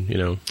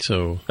 and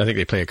so I think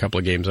they play a couple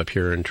of games up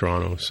here in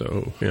Toronto.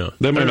 So yeah,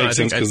 that might make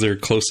sense because they're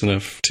close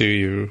enough to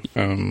you.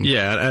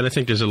 Yeah, and I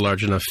think there's a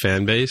large enough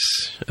fan base.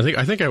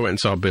 I think I went and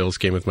saw a Bills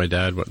game with my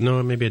dad.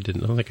 No, maybe I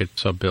didn't. I don't think I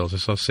saw Bills. I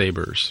saw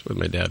Sabres with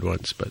my dad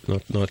once, but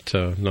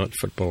not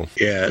football.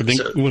 Yeah.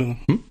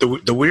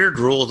 The weird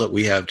rule that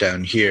we have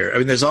down here, I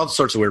mean, there's all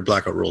sorts of weird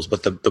blackout rules,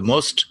 but the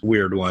most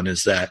weird one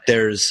is that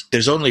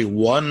there's only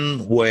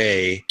one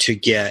way to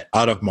get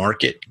out of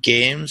market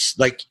games.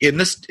 Like in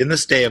this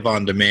day of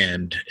on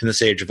demand, in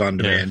this age of on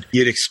demand,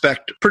 you'd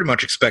pretty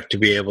much expect to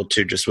be able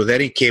to just with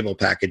any cable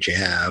package you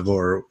have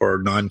or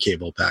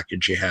non-cable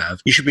package you have,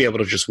 you should be able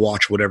to just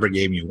watch whatever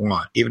game you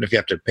want, even if you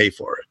have to pay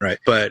for it, right?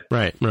 But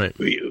right.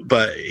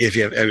 But if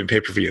you have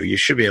pay-per-view, you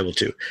should be able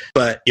to.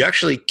 But you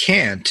actually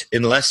can't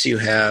unless you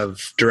have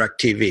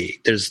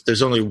DirecTV.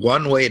 There's only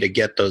one way to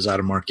get those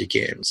out-of-market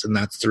games, and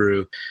that's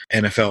through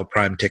NFL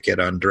Prime Ticket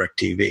on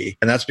DirecTV.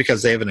 And that's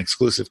because they have an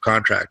exclusive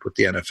contract with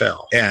the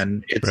NFL.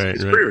 And it's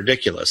pretty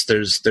ridiculous.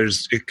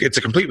 It's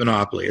a complete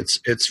monopoly.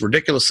 It's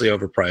ridiculously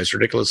overpriced,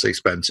 ridiculously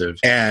expensive,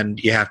 and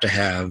you have to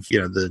have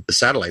the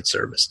satellite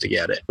service to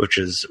get it, which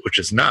is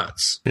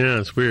nuts. Yeah,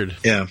 it's weird.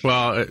 Yeah.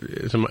 Well,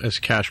 it's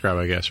a cash grab,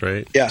 I guess,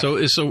 right? Yeah.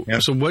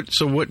 So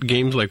what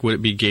games, like, would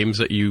it be games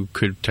that you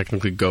could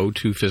technically go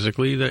to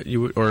physically that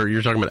you would, or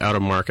you're talking about out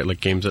of market, like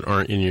games that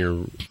aren't in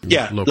your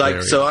local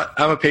area? So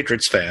I'm a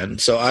Patriots fan,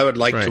 so I would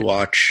like to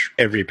watch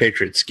every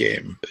Patriots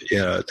game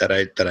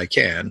that I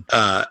can,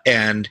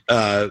 and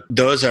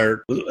those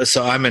are since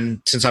I'm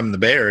in the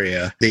Bay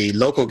Area, the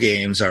local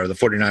games are the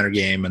 49er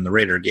game and the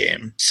Raider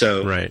game.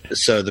 So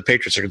the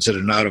Patriots are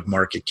considered an out of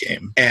market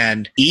game,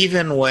 and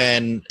even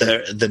when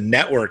the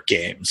network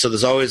game, so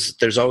there's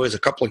always a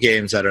couple of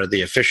games that are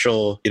the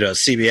official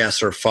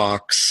CBS or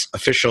Fox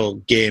official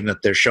game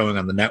that they're showing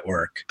on the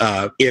network.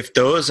 If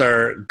those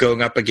are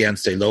going up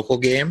against a local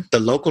game, the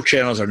local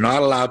channels are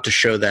not allowed to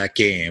show that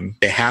game.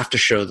 They have to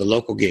show the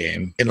local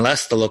game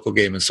unless the local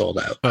game is sold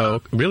out.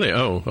 Oh, really?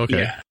 Oh,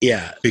 okay.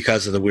 Yeah,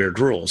 because of the weird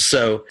rules.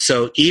 So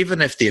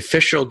even if the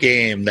official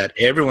game that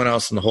everyone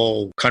else in the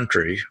whole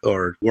country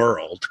or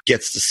world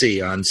gets to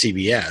see on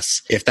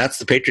CBS, if that's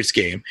the Patriots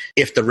game,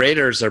 if the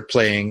Raiders are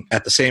playing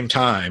at the same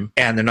time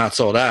and they're not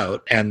sold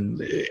out,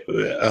 and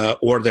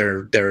or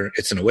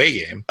it's an away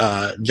game,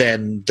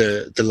 then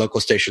the local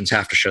stations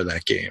have to show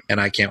that game, and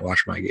I can't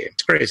watch my game.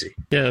 It's crazy.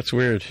 Yeah, that's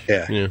weird.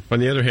 Yeah. On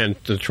the other hand,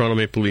 the Toronto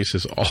Maple Leafs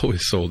is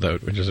always sold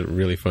out, which is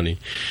really funny.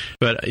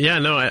 But yeah,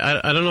 no,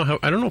 I don't know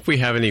I don't know if we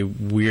have any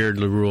weird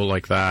rule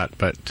like that,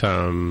 but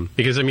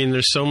because I mean,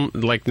 there's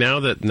now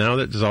that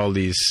there's all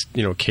these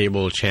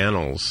cable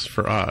channels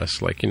for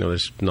us, like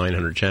there's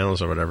 900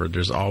 channels or whatever.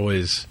 There's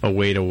always a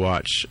way to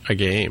watch a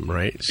game,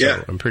 right?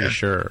 So I'm pretty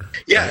sure.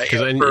 Yeah,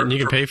 and you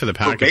can pay for the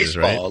packages,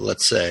 for baseball, right?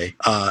 Let's say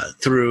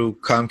through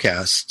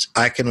Comcast,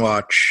 I can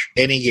watch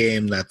any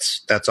game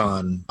that's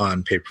on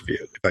pay-per-view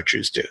if I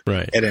choose to,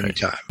 at any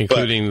time,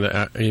 including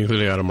out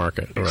of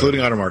market,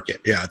 including out of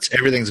market. Yeah,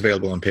 everything's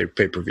available on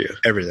pay-per-view.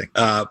 Everything,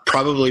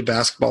 probably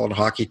basketball and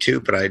hockey too,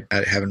 but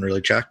I haven't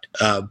really checked.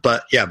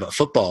 But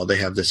football, they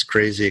have this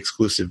crazy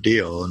exclusive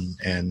deal,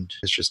 and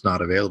it's just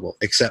not available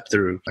except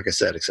through, like I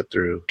said,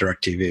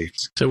 DirecTV.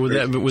 So would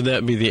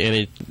that be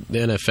the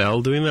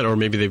NFL doing that, or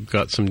maybe they've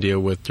got some deal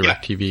with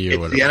DirecTV or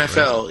whatever? The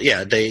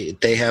NFL,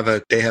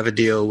 they have a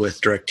deal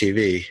with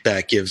DirecTV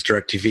that gives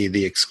DirecTV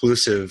the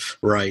exclusive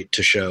right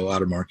to show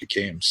out of market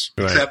games,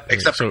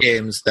 except for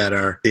games that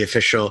are the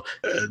official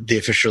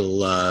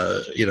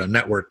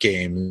network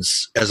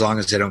games, as long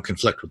as they don't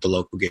conflict with the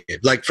local game.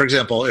 Like, for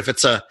example, if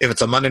it's a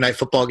Monday night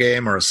football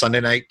game or a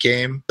Sunday night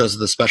game, those are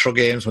the special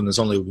games when there's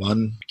only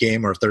one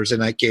game, or a Thursday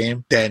night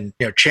game, then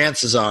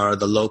chances are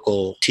the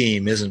local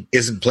team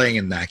isn't playing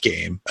in that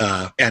game,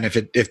 and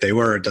if they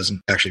were, it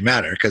doesn't actually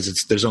matter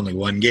because there's only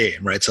one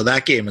game, right? So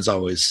that game is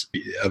always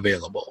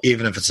available,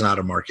 even if it's not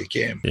a market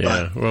game.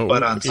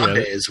 But on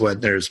Sundays, when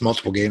there's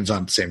multiple games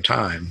on at the same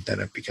time, then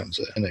it becomes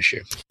an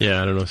issue.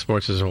 Yeah, I don't know.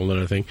 Sports is a whole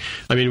other thing.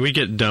 I mean, we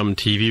get dumb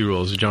TV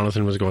rules.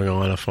 Jonathan was going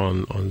on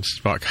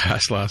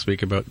Spotcast last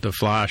week about The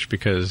Flash,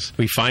 because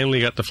we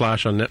finally got The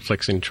Flash on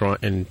Netflix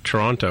in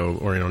Toronto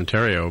or in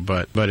Ontario,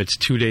 but it's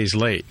 2 days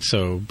late.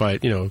 So,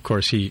 but of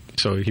course he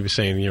was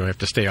saying I have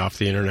to stay off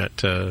the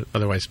internet,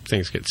 otherwise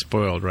things get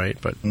spoiled, right?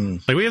 But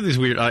like, we have these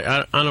weird.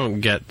 I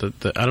don't get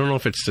I don't know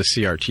if it's the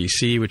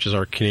CRTC, which is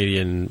our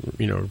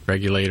Canadian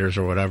regulators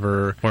or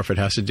whatever, or if it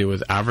has to do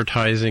with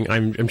advertising.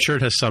 I'm sure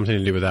it has something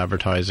to do with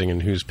advertising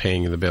and who's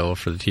paying the bill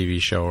for the TV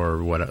show or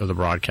the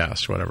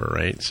broadcast, or whatever,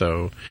 right?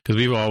 So, because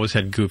we've always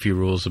had goofy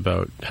rules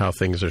about how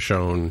things are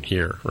shown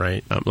here,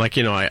 right?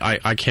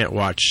 I can't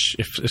watch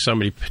if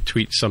somebody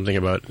tweets something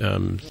about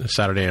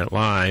Saturday Night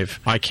Live.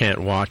 I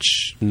can't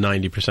watch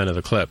 90% of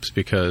the clips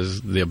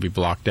because they'll be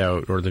blocked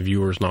out, or the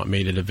viewer's not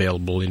made it available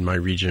available in my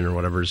region or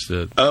whatever is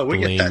the we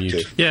the get that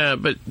too. Yeah,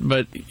 but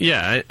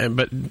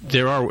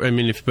there are. I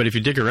mean, if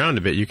you dig around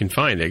a bit, you can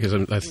find it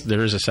because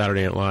there is a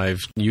Saturday Night Live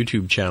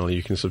YouTube channel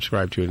you can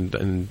subscribe to,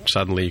 and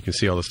suddenly you can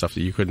see all the stuff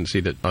that you couldn't see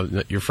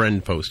that your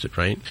friend posted,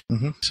 right?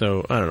 Mm-hmm.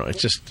 So I don't know.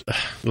 It's just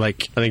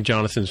like I think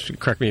Jonathan's.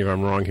 Correct me if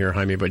I'm wrong here,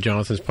 Jaime, but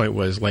Jonathan's point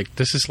was like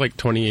this is like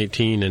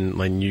 2018, and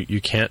like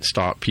you can't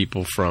stop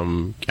people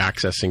from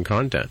accessing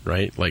content,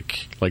 right?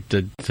 Like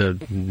the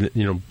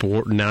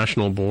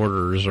national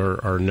borders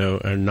are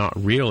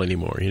not real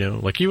anymore. You know,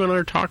 like you and I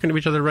are talking to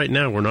each other right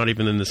now. We're not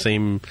even in the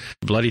same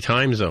bloody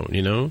time zone.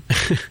 You know?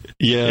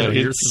 Yeah,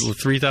 you're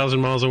 3,000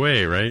 miles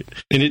away, right?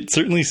 And it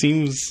certainly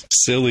seems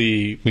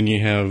silly when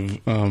you have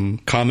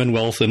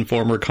Commonwealth and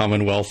former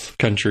Commonwealth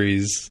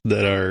countries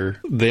that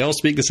they all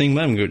speak the same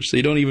language, so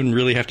you don't even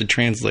really have to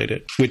translate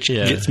it, which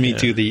gets me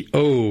to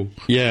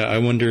I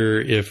wonder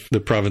if the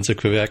province of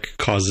Quebec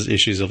causes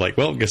issues of like,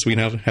 well, I guess we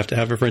have to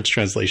have a French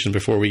translation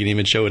before we can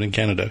even show it in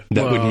Canada.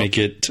 That would make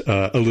it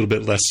a little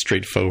bit less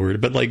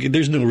straightforward, but like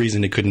there's no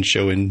reason it couldn't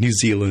show in New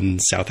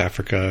Zealand, South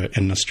Africa,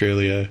 and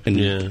Australia, and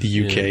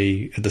the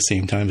UK at the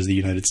same time as the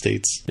United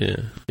States. Yeah.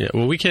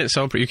 Well, you can't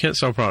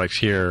sell products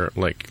here.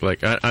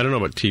 Like I don't know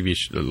about TV.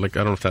 Like I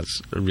don't know if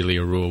that's really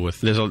a rule.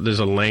 With there's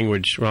a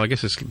language. Well, I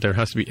guess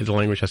the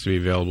language has to be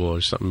available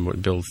or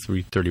something. Bill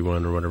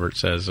 331 or whatever it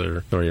says,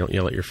 or you don't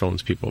yell at your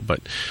phones, people.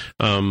 But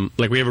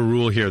like we have a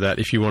rule here that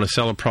if you want to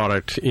sell a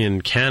product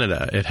in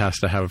Canada, it has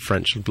to have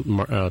French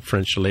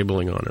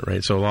labeling on it,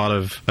 right? So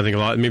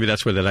maybe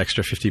that's where that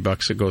extra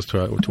 $50 that goes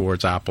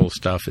towards Apple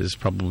stuff is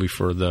probably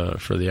for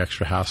the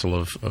extra hassle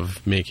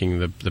of making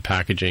the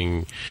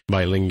packaging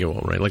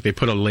bilingual, right? Like they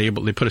put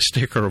a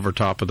sticker over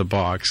top of the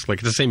box, like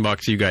it's the same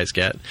box you guys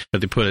get,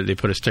 but they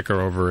put a sticker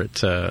over it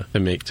to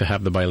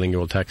have the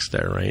bilingual text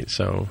there, right?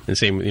 So and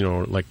same,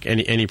 like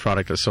any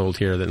product that's sold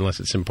here that unless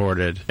it's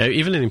imported,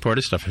 even in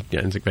imported stuff,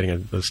 ends up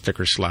getting a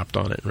sticker slapped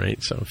on it,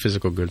 right? So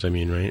physical goods, I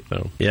mean, right?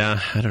 So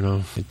yeah, I don't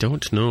know. I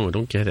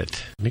don't get it.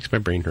 It makes my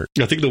brain hurt.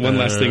 I think the one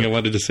last thing I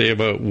wanted to say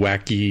about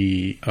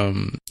wacky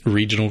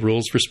regional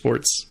rules for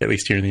sports, at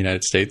least here in the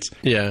United States.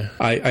 Yeah.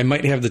 I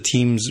might have the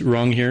teams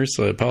wrong here,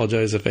 so I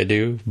apologize if I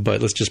do,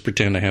 but let's just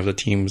pretend I have the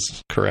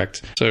teams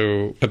correct.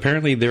 So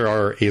apparently there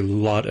are a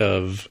lot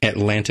of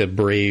Atlanta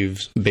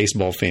Braves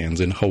baseball fans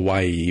in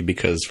Hawaii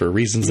because for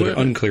reasons that are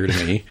unclear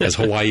to me, as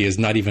Hawaii is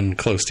not even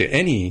close to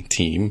any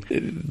team,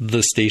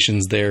 the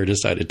stations there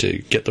decided to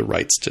get the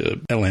rights to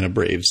Atlanta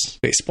Braves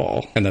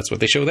baseball, and that's what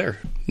they show there.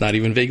 Not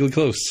even vaguely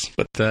close,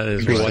 but that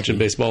is if you're watching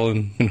baseball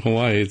in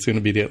Hawaii, it's going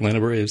to be the Atlanta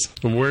Braves.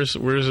 Where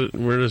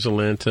does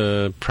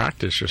Atlanta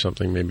practice or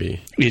something?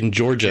 Maybe in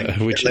Georgia,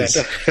 which is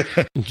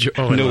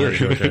nowhere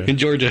in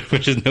Georgia,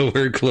 which is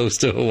nowhere close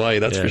to Hawaii.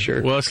 That's for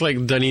sure. Well, it's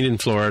like Dunedin,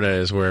 Florida,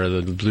 is where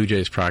the Blue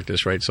Jays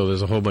practice, right? So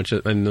there's a whole bunch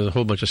of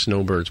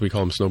snowbirds. We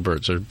call them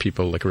snowbirds, or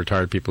people like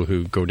retired people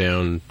who go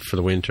down for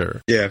the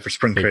winter. Yeah, for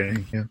spring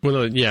training. Yeah.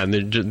 Well, and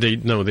they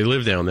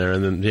live down there,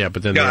 and then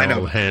but then they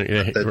all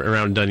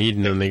around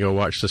Dunedin, and they go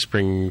watch the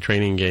spring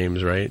training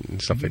games, right,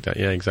 and stuff like that.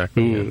 Yeah,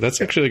 exactly. Ooh,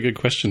 that's actually a good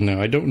question.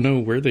 Now I don't know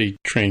where they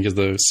train because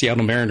the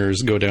Seattle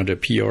Mariners go down to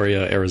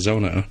Peoria,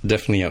 Arizona,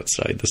 definitely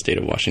outside the state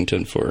of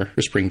Washington for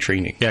spring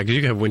training. Yeah, because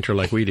you have winter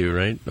like we do,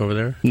 right, over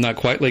there. Not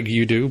quite like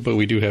you do, but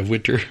we do have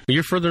winter.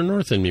 You're further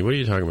north than me. What are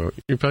you talking about?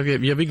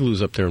 You have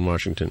igloos up there in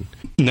Washington.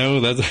 No,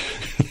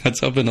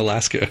 that's up in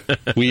Alaska.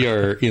 We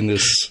are in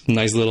this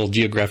nice little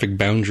geographic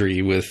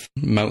boundary with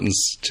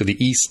mountains to the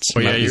east. Oh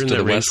yeah, you're in that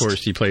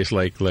rainforesty place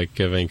like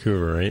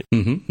Vancouver, right?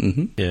 Mm-hmm.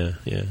 Mm-hmm.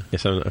 Yeah.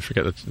 Yes, I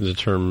forget the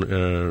term.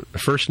 A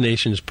First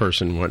Nations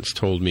person once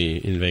told me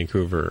in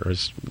Vancouver,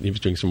 he was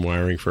doing some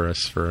wiring for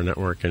us for a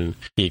network, and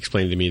he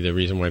explained to me the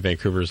reason why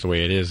Vancouver is the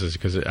way it is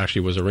because it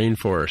actually was a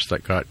rainforest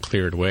that got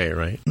cleared away,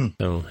 right?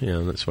 So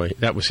that's why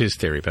that was his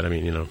theory. But I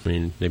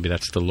mean, maybe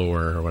that's the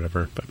lore or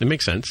whatever. But it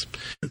makes sense.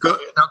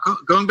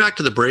 Going back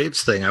to the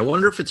Braves thing, I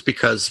wonder if it's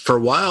because for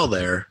a while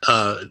there,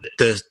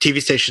 the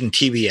TV station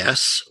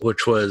TBS,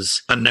 which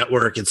was a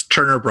network, it's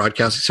Turner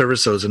Broadcasting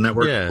Service, so it was a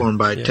network formed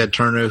by Ted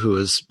Turner, who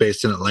was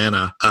based in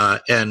Atlanta,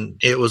 and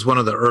it was one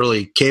of the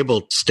early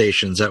cable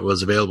stations that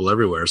was available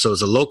everywhere. So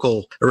it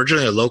was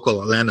originally a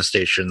local Atlanta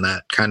station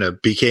that kind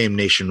of became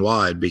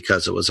nationwide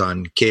because it was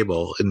on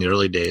cable in the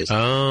early days.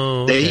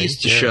 Oh, okay. They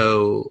used to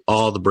show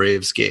all the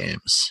Braves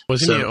games.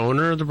 Wasn't he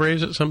owner of the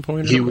Braves at some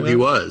point? He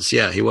was,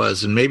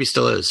 and maybe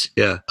still is.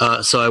 Yeah.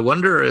 So I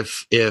wonder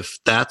if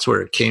that's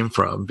where it came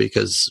from,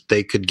 because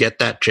they could get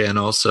that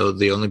channel. So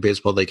the only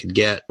baseball they could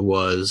get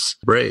was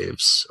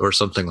Braves or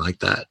something like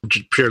that.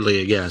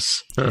 Purely a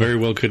guess. Very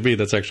well could be.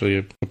 That's actually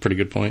a pretty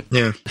good point.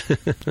 Yeah.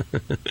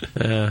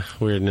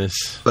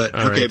 Weirdness. But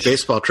all right.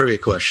 Baseball trivia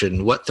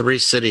question. What three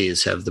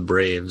cities have the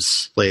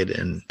Braves played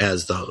in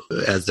as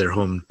their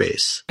home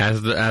base?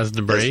 As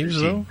the Braves,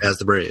 though? As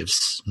the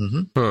Braves.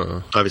 Mm-hmm.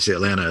 Huh. Obviously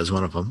Atlanta is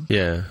one of them.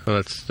 Yeah. Well,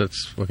 that's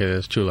okay.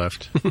 There's two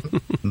left.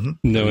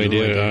 No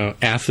idea.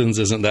 Athens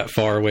isn't that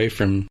far away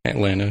from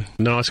Atlanta.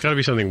 No, it's got to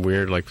be something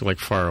weird, like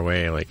far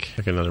away, like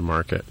another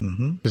market.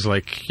 It's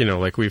like,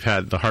 like we've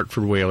had the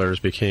Hartford Whalers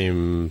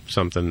became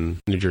something,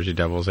 New Jersey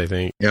Devils, I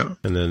think. Yeah.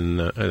 And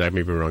then I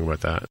may be wrong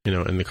about that.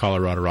 And the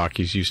Colorado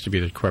Rockies used to be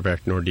the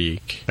Quebec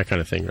Nordique, that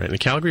kind of thing, right? And the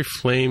Calgary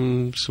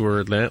Flames were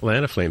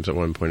Atlanta Flames at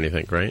one point, I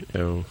think, right?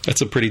 So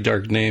that's a pretty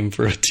dark name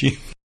for a team.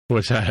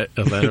 What's that?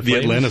 Atlanta The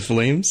Flames? Atlanta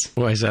Flames?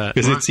 Why is that?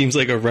 Because it seems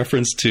like a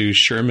reference to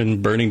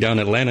Sherman burning down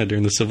Atlanta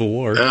during the Civil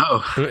War.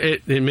 Oh.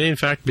 It may in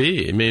fact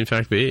be. It may in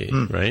fact be,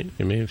 right?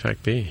 It may in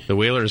fact be. The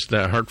Whalers,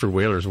 the Hartford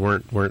Whalers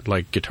weren't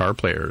like guitar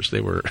players.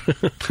 They were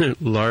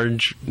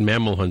large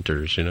mammal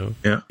hunters,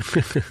 Yeah.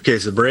 Okay,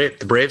 so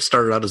the Braves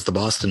started out as the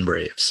Boston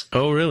Braves.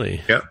 Oh,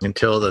 really? Yeah.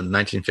 Until the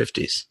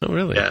 1950s. Oh,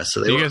 really? Yeah,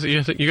 so you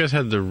guys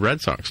had the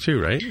Red Sox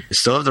too, right? We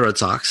still have the Red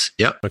Sox.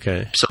 Yep.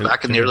 Okay. So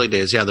back in the early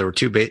days, there were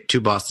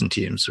two Boston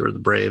teams. There were the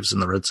Braves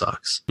and the Red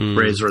Sox.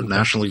 Braves were the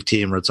National League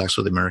team. Red Sox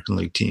were the American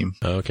League team.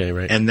 Oh, okay,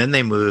 right. And then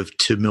they moved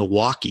to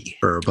Milwaukee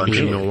for a bunch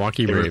of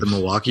Milwaukee Braves. Braves. They were the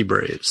Milwaukee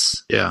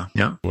Braves. Yeah.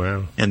 Yeah.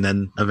 Wow. And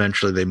then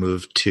eventually they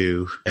moved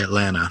to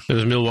Atlanta.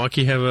 Does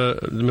Milwaukee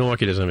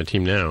Milwaukee doesn't have a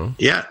team now?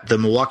 Yeah, the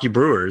Milwaukee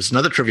Brewers.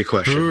 Another trivia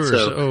question. Brewers.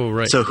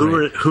 Right. So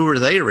who were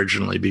they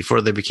originally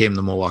before they became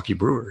the Milwaukee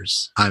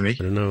Brewers? Jaime? I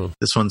don't know.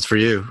 This one's for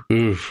you.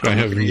 Oof, I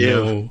have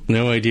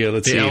no idea.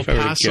 Let's see El if I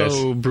would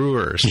Paso guess.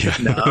 Brewers. Yeah.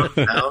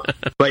 No.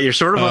 But you're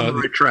sort of on the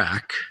right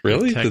track.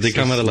 Really? Did they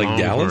come out of like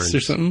Longhorns. Dallas or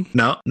something?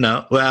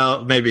 No.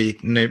 Well, maybe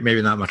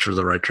not much of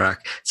the right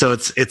track. So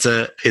it's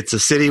a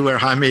city where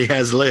Jaime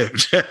has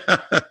lived.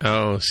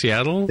 Oh,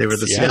 Seattle? They were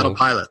the Seattle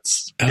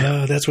Pilots.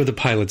 Oh, that's where the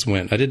Pilots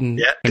went. I didn't.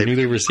 Yeah, I knew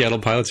they were Seattle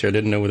Pilots here. I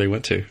didn't know where they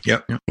went to.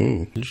 Yep.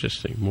 Ooh.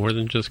 Interesting. More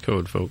than just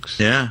code, folks.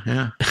 Yeah.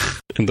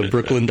 And the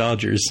Brooklyn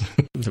Dodgers.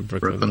 The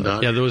Brooklyn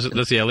Dodgers. Yeah,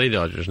 that's the LA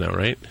Dodgers now,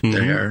 right?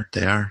 They are.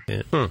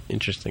 Yeah. Huh,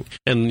 interesting.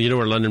 And you know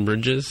where London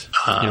Bridge is?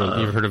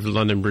 You've heard of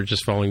London Bridge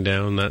just falling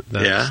down,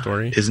 that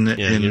story? Isn't it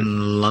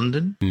in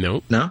London?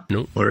 Nope. No?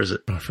 Nope. Where is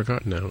it? Oh, I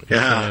forgot now.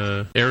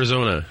 Yeah. It's,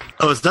 Arizona.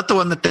 Oh, is that the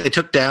one that they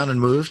took down and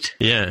moved?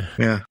 Yeah.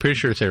 Yeah. Pretty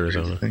sure it's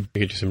Arizona.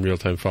 We could do some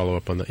real-time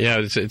follow-up on that. Yeah,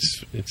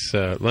 it's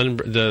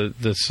London.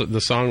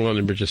 The song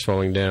 "London Bridge is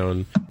Falling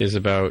Down" is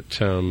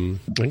about I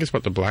think it's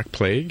about the Black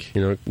Plague.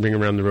 Ring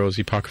around the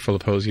rosy, pocket full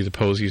of posy. The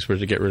posies were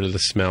to get rid of the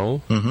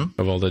smell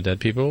of all the dead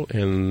people,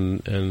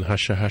 and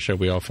husha husha,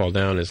 we all fall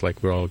down is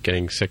like we're all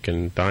getting sick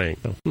and dying.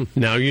 So,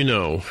 now you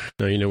know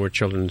where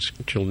children's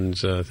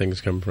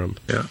things come from.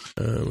 Yeah.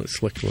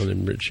 Let's look at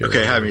London Bridge here.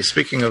 Okay, Jaime,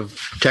 speaking of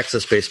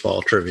Texas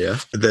baseball trivia,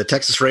 the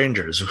Texas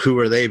Rangers, who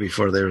were they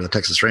before they were the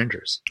Texas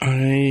Rangers?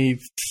 I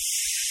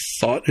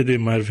thought it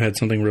might have had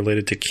something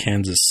related to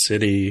Kansas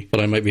City, but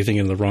I might be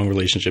thinking of the wrong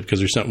relationship because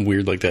there's something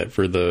weird like that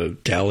for the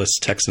Dallas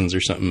Texans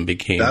or something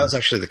became. That was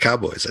actually the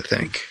Cowboys, I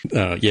think.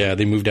 Yeah,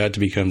 they moved out to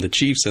become the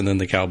Chiefs, and then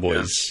the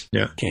Cowboys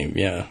came.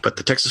 Yeah. But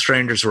the Texas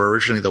Rangers were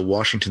originally the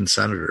Washington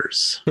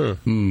Senators. Huh.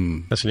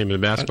 That's the name of the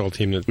basketball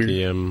team that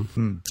the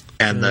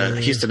and the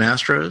Houston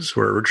Astros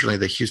were originally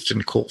the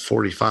Houston Colt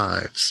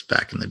 45s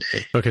back in the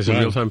day. Okay, so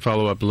real-time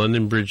follow-up.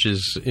 London Bridge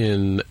is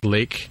in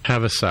Lake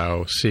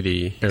Havasu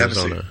City,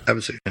 Arizona.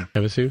 Havasu, yeah.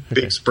 Havasu?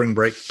 Okay. Big spring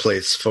break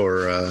place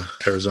for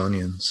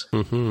Arizonians.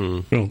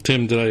 Well,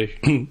 Tim, did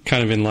I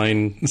kind of in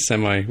line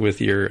semi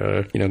with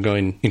your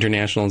going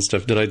international and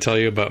stuff? Did I tell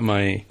you about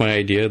my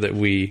idea that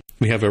we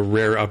have a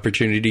rare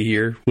opportunity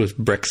here with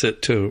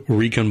Brexit to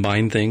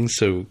recombine things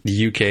so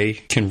the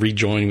UK can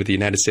rejoin with the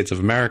United States of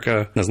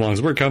America? And as long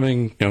as we're coming,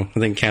 I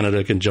think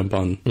Canada can jump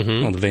on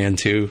the van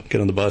too, get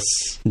on the bus,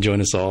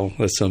 join us all.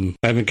 I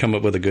haven't come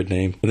up with a good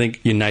name. I think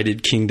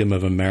United Kingdom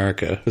of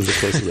America is the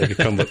closest I could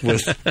come up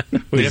with.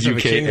 We'd have a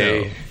king,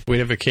 though. We'd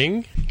have a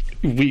king?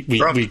 We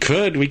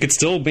could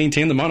still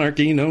maintain the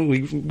monarchy.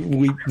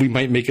 We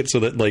might make it so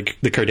that like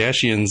the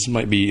Kardashians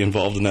might be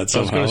involved in that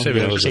somehow. I was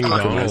going to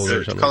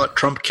say call it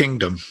Trump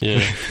Kingdom.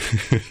 Yeah.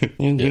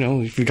 And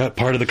if we got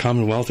part of the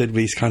Commonwealth, it'd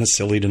be kind of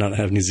silly to not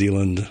have New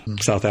Zealand,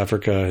 South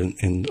Africa,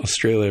 and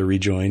Australia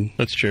rejoin.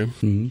 That's true.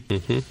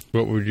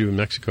 What would we do in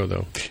Mexico,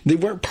 though? They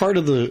weren't part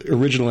of the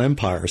original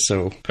empire,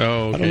 so I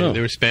don't know.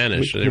 They were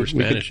Spanish.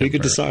 We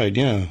could decide.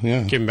 Yeah.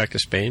 Give them back to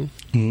Spain.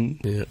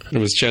 Yeah. I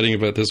was chatting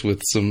about this with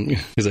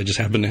because I just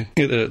happened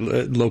to at a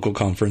local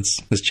conference.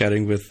 I was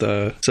chatting with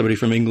somebody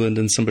from England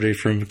and somebody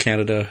from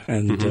Canada,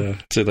 and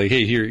said like,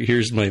 "Hey,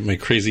 here's my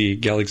crazy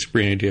galaxy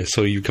brain idea.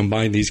 So you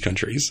combine these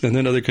countries, and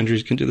then other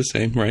countries can do the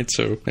same, right?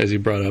 So as you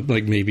brought up,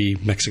 like maybe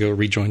Mexico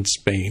rejoined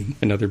Spain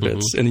and other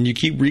bits, and then you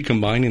keep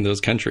recombining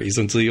those countries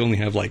until you only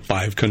have like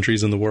 5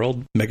 countries in the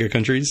world, mega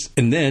countries,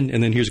 and then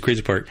here's the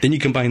crazy part: then you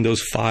combine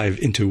those 5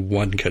 into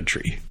one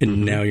country,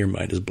 and now your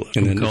mind is blown.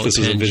 And then if this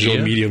was a visual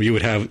medium, you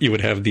would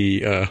have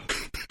the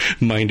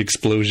mind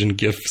explosion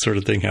GIF sort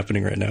of thing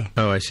happening right now.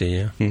 Oh, I see.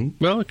 Yeah.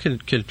 Well, it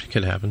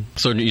could happen.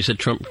 So you said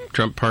Trump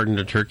pardoned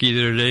a turkey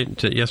the other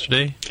day,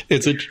 yesterday?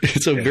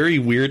 It's a very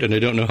weird, and I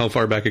don't know how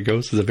far back it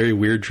goes. It's a very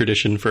weird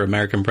tradition for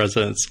American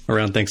presidents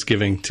around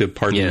Thanksgiving to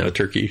pardon a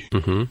turkey.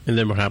 And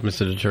then what happens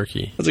to the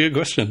turkey? That's a good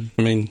question.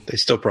 I mean, they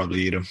still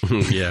probably eat them.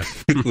 Yeah,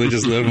 they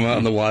just live them out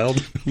in the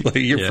wild. Like,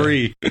 you're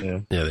free.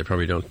 Yeah, they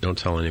probably don't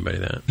tell anybody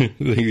that.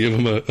 They give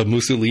them a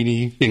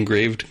Mussolini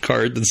engraved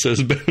card that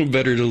says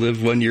better to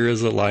live 1 year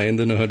as a lion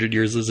than 100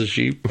 years as a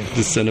sheep.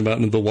 Just send them out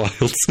into the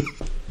wilds.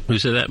 Who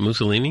said that?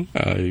 Mussolini?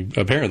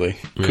 Apparently.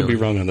 Really? Could be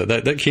wrong on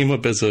that. That came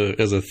up as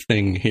a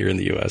thing here in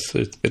the U.S.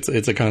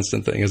 It's a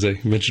constant thing. As I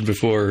mentioned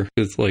before,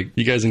 it's like,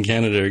 you guys in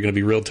Canada are going to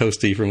be real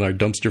toasty from our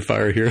dumpster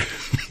fire here,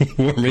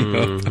 warming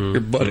up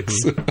your buttocks.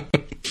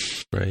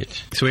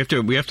 Right. So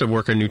we have to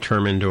work a new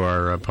term into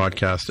our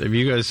podcast. Have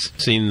you guys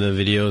seen the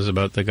videos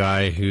about the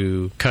guy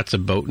who cuts a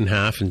boat in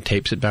half and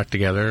tapes it back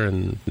together,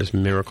 and this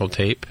miracle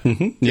tape?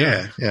 Mm-hmm.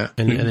 Yeah.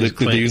 And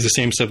they use the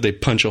same stuff. They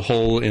punch a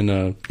hole in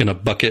a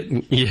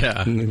bucket.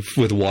 Yeah.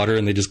 With water,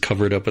 and they just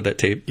cover it up with that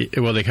tape.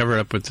 Well, they cover it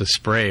up with the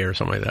spray or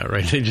something like that,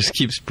 right? They just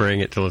keep spraying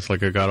it till it's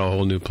like it got a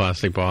whole new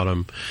plastic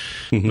bottom.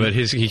 Mm-hmm. But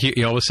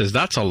he always says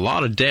that's a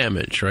lot of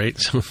damage, right?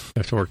 So I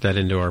have to work that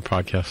into our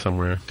podcast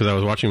somewhere, because I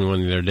was watching one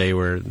the other day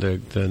where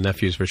the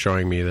nephews were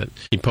showing me that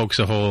he pokes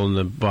a hole in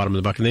the bottom of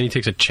the bucket, and then he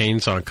takes a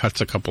chainsaw and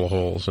cuts a couple of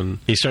holes, and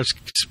he starts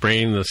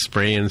spraying the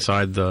spray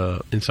inside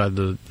the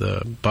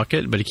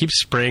bucket, but he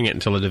keeps spraying it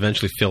until it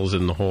eventually fills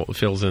in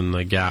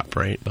the gap,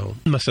 right? So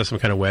it must have some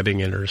kind of webbing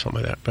in it or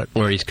something like that. But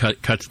where he's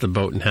cuts the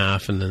boat in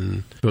half and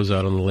then goes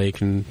out on the lake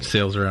and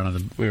sails around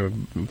on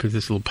with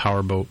this little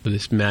power boat with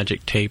this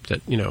magic tape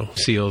that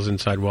seals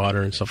inside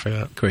water and stuff like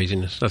that.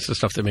 Craziness. That's the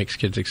stuff that makes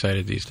kids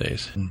excited these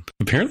days.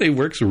 Apparently, it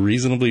works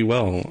reasonably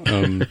well.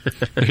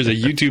 There's a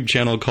YouTube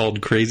channel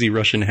called Crazy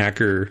Russian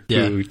Hacker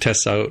who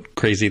tests out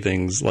crazy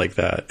things like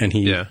that, and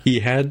he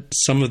had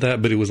some of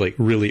that, but it was like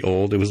really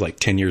old. It was like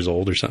 10 years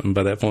old or something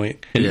by that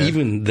point. And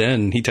even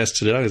then, he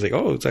tested it out. He's like,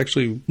 "Oh, it's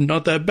actually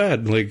not that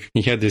bad." Like,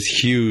 he had this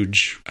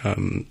huge, I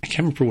can't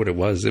remember what it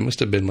was. It must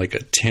have been like a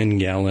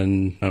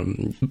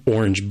 10-gallon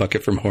orange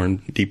bucket from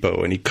Home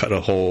Depot, and he cut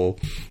a hole,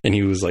 and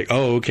he was like,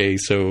 "Oh, okay,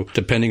 so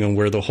depending on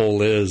where the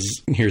hole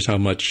is, here's how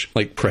much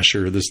like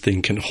pressure this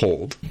thing can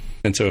hold."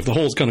 And so if the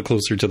hole's kind of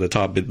closer to the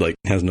top, it like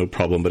has no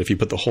problem. But if you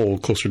put the hole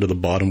closer to the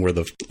bottom where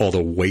all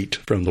the weight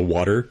from the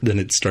water, then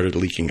it started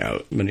leaking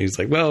out. And he's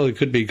like, well, it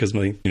could be because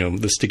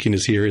the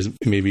stickiness here is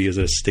maybe as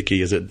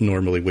sticky as it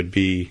normally would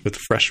be with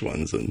fresh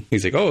ones. And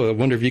he's like, oh, I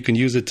wonder if you can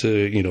use it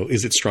to,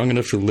 is it strong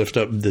enough to lift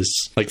up this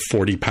like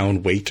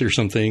 40-pound weight or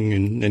something?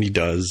 And he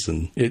does.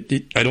 And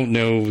I don't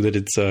know that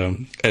it's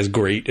as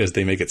great as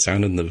they make it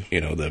sound in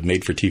the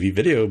made-for-TV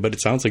video, but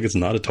it sounds like it's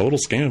not a total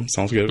scam. It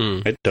sounds like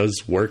it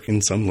does work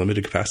in some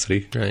limited capacity.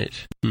 Right.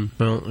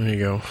 Well, there you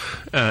go.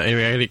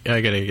 Anyway,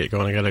 I gotta get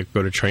going. I gotta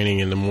go to training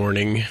in the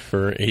morning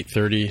for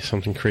 8:30,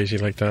 something crazy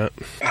like that.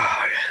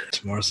 Oh,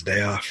 tomorrow's a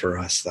day off for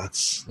us.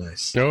 That's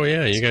nice. Oh,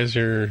 yeah. You guys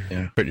are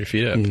putting your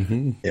feet up.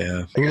 Mm-hmm.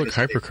 Yeah. Oh, look,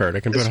 HyperCard. I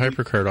can put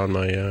HyperCard on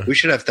my... We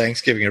should have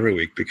Thanksgiving every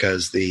week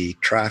because the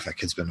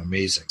traffic has been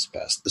amazing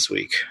this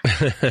week.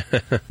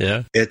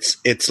 Yeah.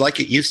 It's like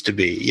it used to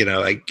be.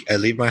 I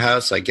leave my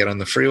house, I get on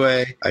the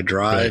freeway, I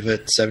drive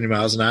at 70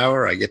 miles an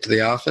hour, I get to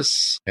the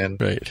office, and,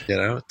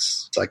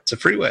 it's like it's a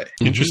freeway.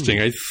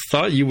 Interesting. I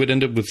thought you would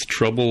end up with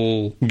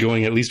trouble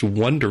going at least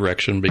one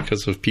direction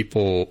because of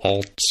people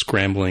all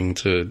scrambling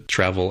to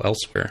travel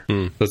elsewhere.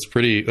 That's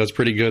pretty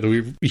good.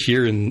 We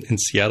here in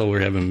Seattle, we're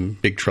having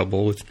big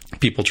trouble with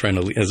people trying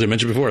to, as I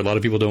mentioned before, a lot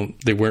of people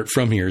they weren't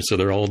from here, so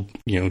they're all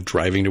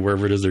driving to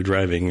wherever it is they're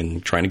driving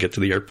and trying to get to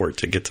the airport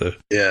to get to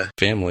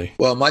family.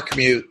 Well, my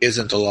commute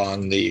isn't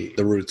along the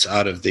routes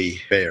out of the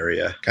Bay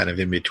Area, kind of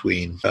in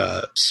between.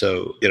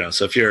 So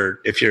if you're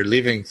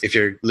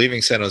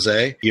leaving San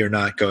Jose, you're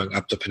not going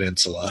up the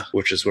peninsula,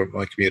 which is where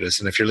my commute is.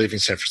 And if you're leaving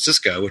San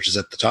Francisco, which is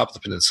at the top of the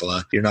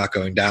peninsula, you're not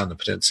going down the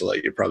peninsula.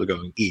 You're probably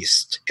going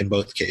east in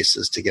both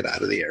cases to get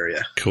out of the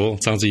area. Cool.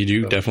 Sounds like you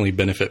do definitely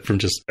benefit from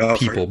just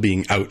people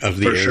being out of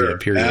the area,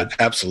 period.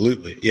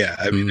 Absolutely. Yeah.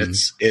 I mean,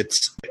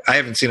 I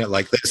haven't seen it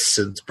like this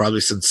since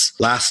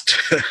last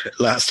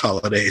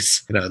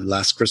holidays.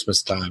 Last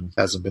Christmas time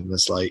hasn't been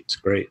this light. It's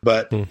great.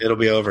 But it'll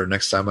be over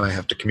next time I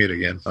have to commute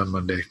again on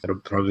Monday. It'll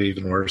probably be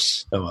even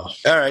worse. Oh well.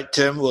 All right,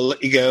 Tim, we'll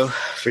let you go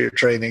for your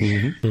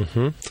training.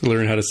 To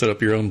learn how to set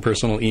up your own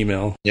personal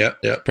email. Yeah.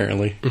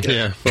 Apparently.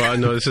 Yeah. Well,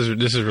 no, this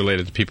is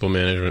related to people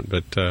management,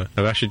 but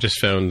I've actually just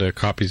found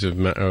copies of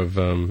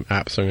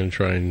apps I'm going to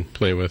try and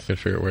play with and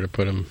figure out where to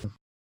put them.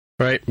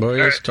 All right, boys.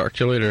 All right. Talk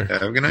to you later.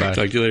 Have a good night. Bye.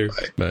 Talk to you later.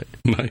 Bye.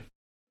 Bye.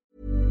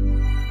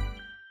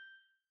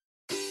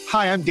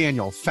 Hi, I'm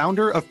Daniel,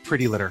 founder of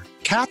Pretty Litter.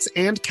 Cats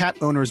and cat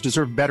owners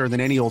deserve better than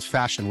any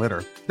old-fashioned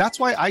litter. That's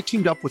why I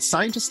teamed up with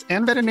scientists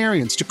and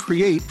veterinarians to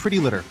create Pretty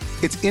Litter.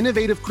 Its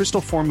innovative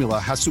crystal formula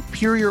has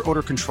superior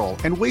odor control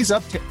and weighs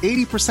up to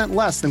 80%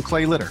 less than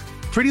clay litter.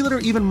 Pretty Litter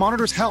even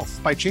monitors health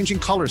by changing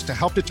colors to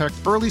help detect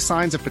early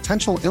signs of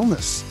potential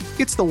illness.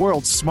 It's the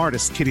world's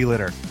smartest kitty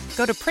litter.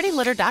 Go to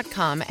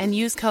prettylitter.com and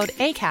use code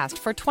ACAST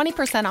for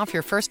 20% off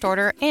your first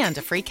order and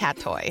a free cat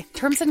toy.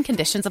 Terms and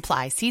conditions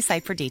apply. See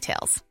site for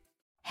details.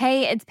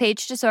 Hey, it's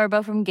Paige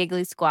DeSorbo from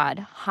Giggly Squad.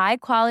 High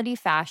quality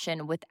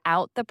fashion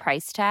without the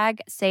price tag.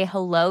 Say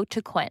hello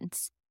to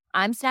Quince.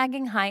 I'm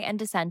snagging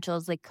high-end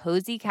essentials like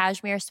cozy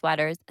cashmere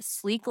sweaters,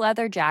 sleek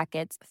leather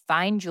jackets,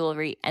 fine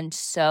jewelry, and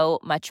so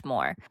much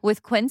more.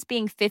 With Quince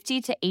being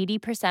 50 to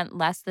 80%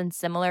 less than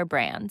similar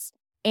brands.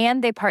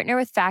 And they partner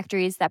with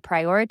factories that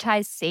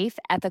prioritize safe,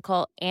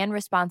 ethical, and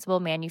responsible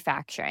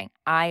manufacturing.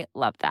 I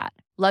love that.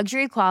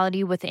 Luxury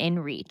quality within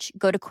reach.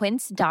 Go to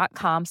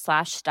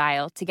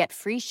quince.com/style to get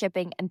free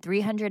shipping and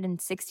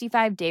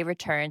 365-day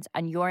returns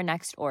on your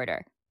next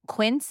order.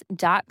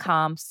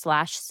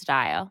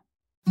 Quince.com/style.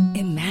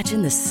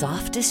 Imagine the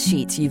softest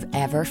sheets you've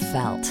ever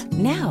felt.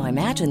 Now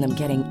imagine them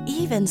getting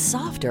even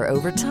softer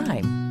over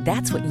time.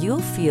 That's what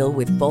you'll feel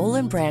with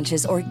Boll &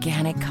 Branch's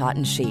organic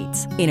cotton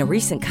sheets. In a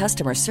recent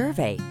customer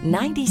survey,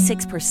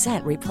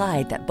 96%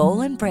 replied that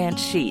Boll & Branch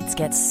sheets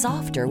get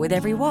softer with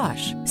every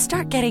wash.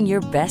 Start getting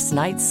your best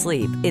night's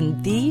sleep in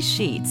these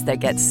sheets that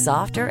get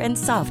softer and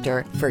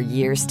softer for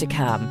years to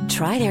come.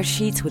 Try their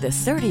sheets with a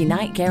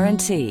 30-night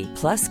guarantee.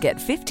 Plus, get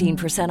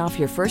 15% off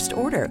your first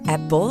order at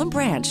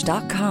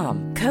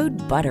bollandbranch.com. Code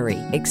BUTTERY.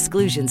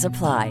 Exclusions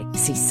apply.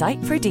 See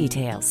site for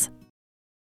details.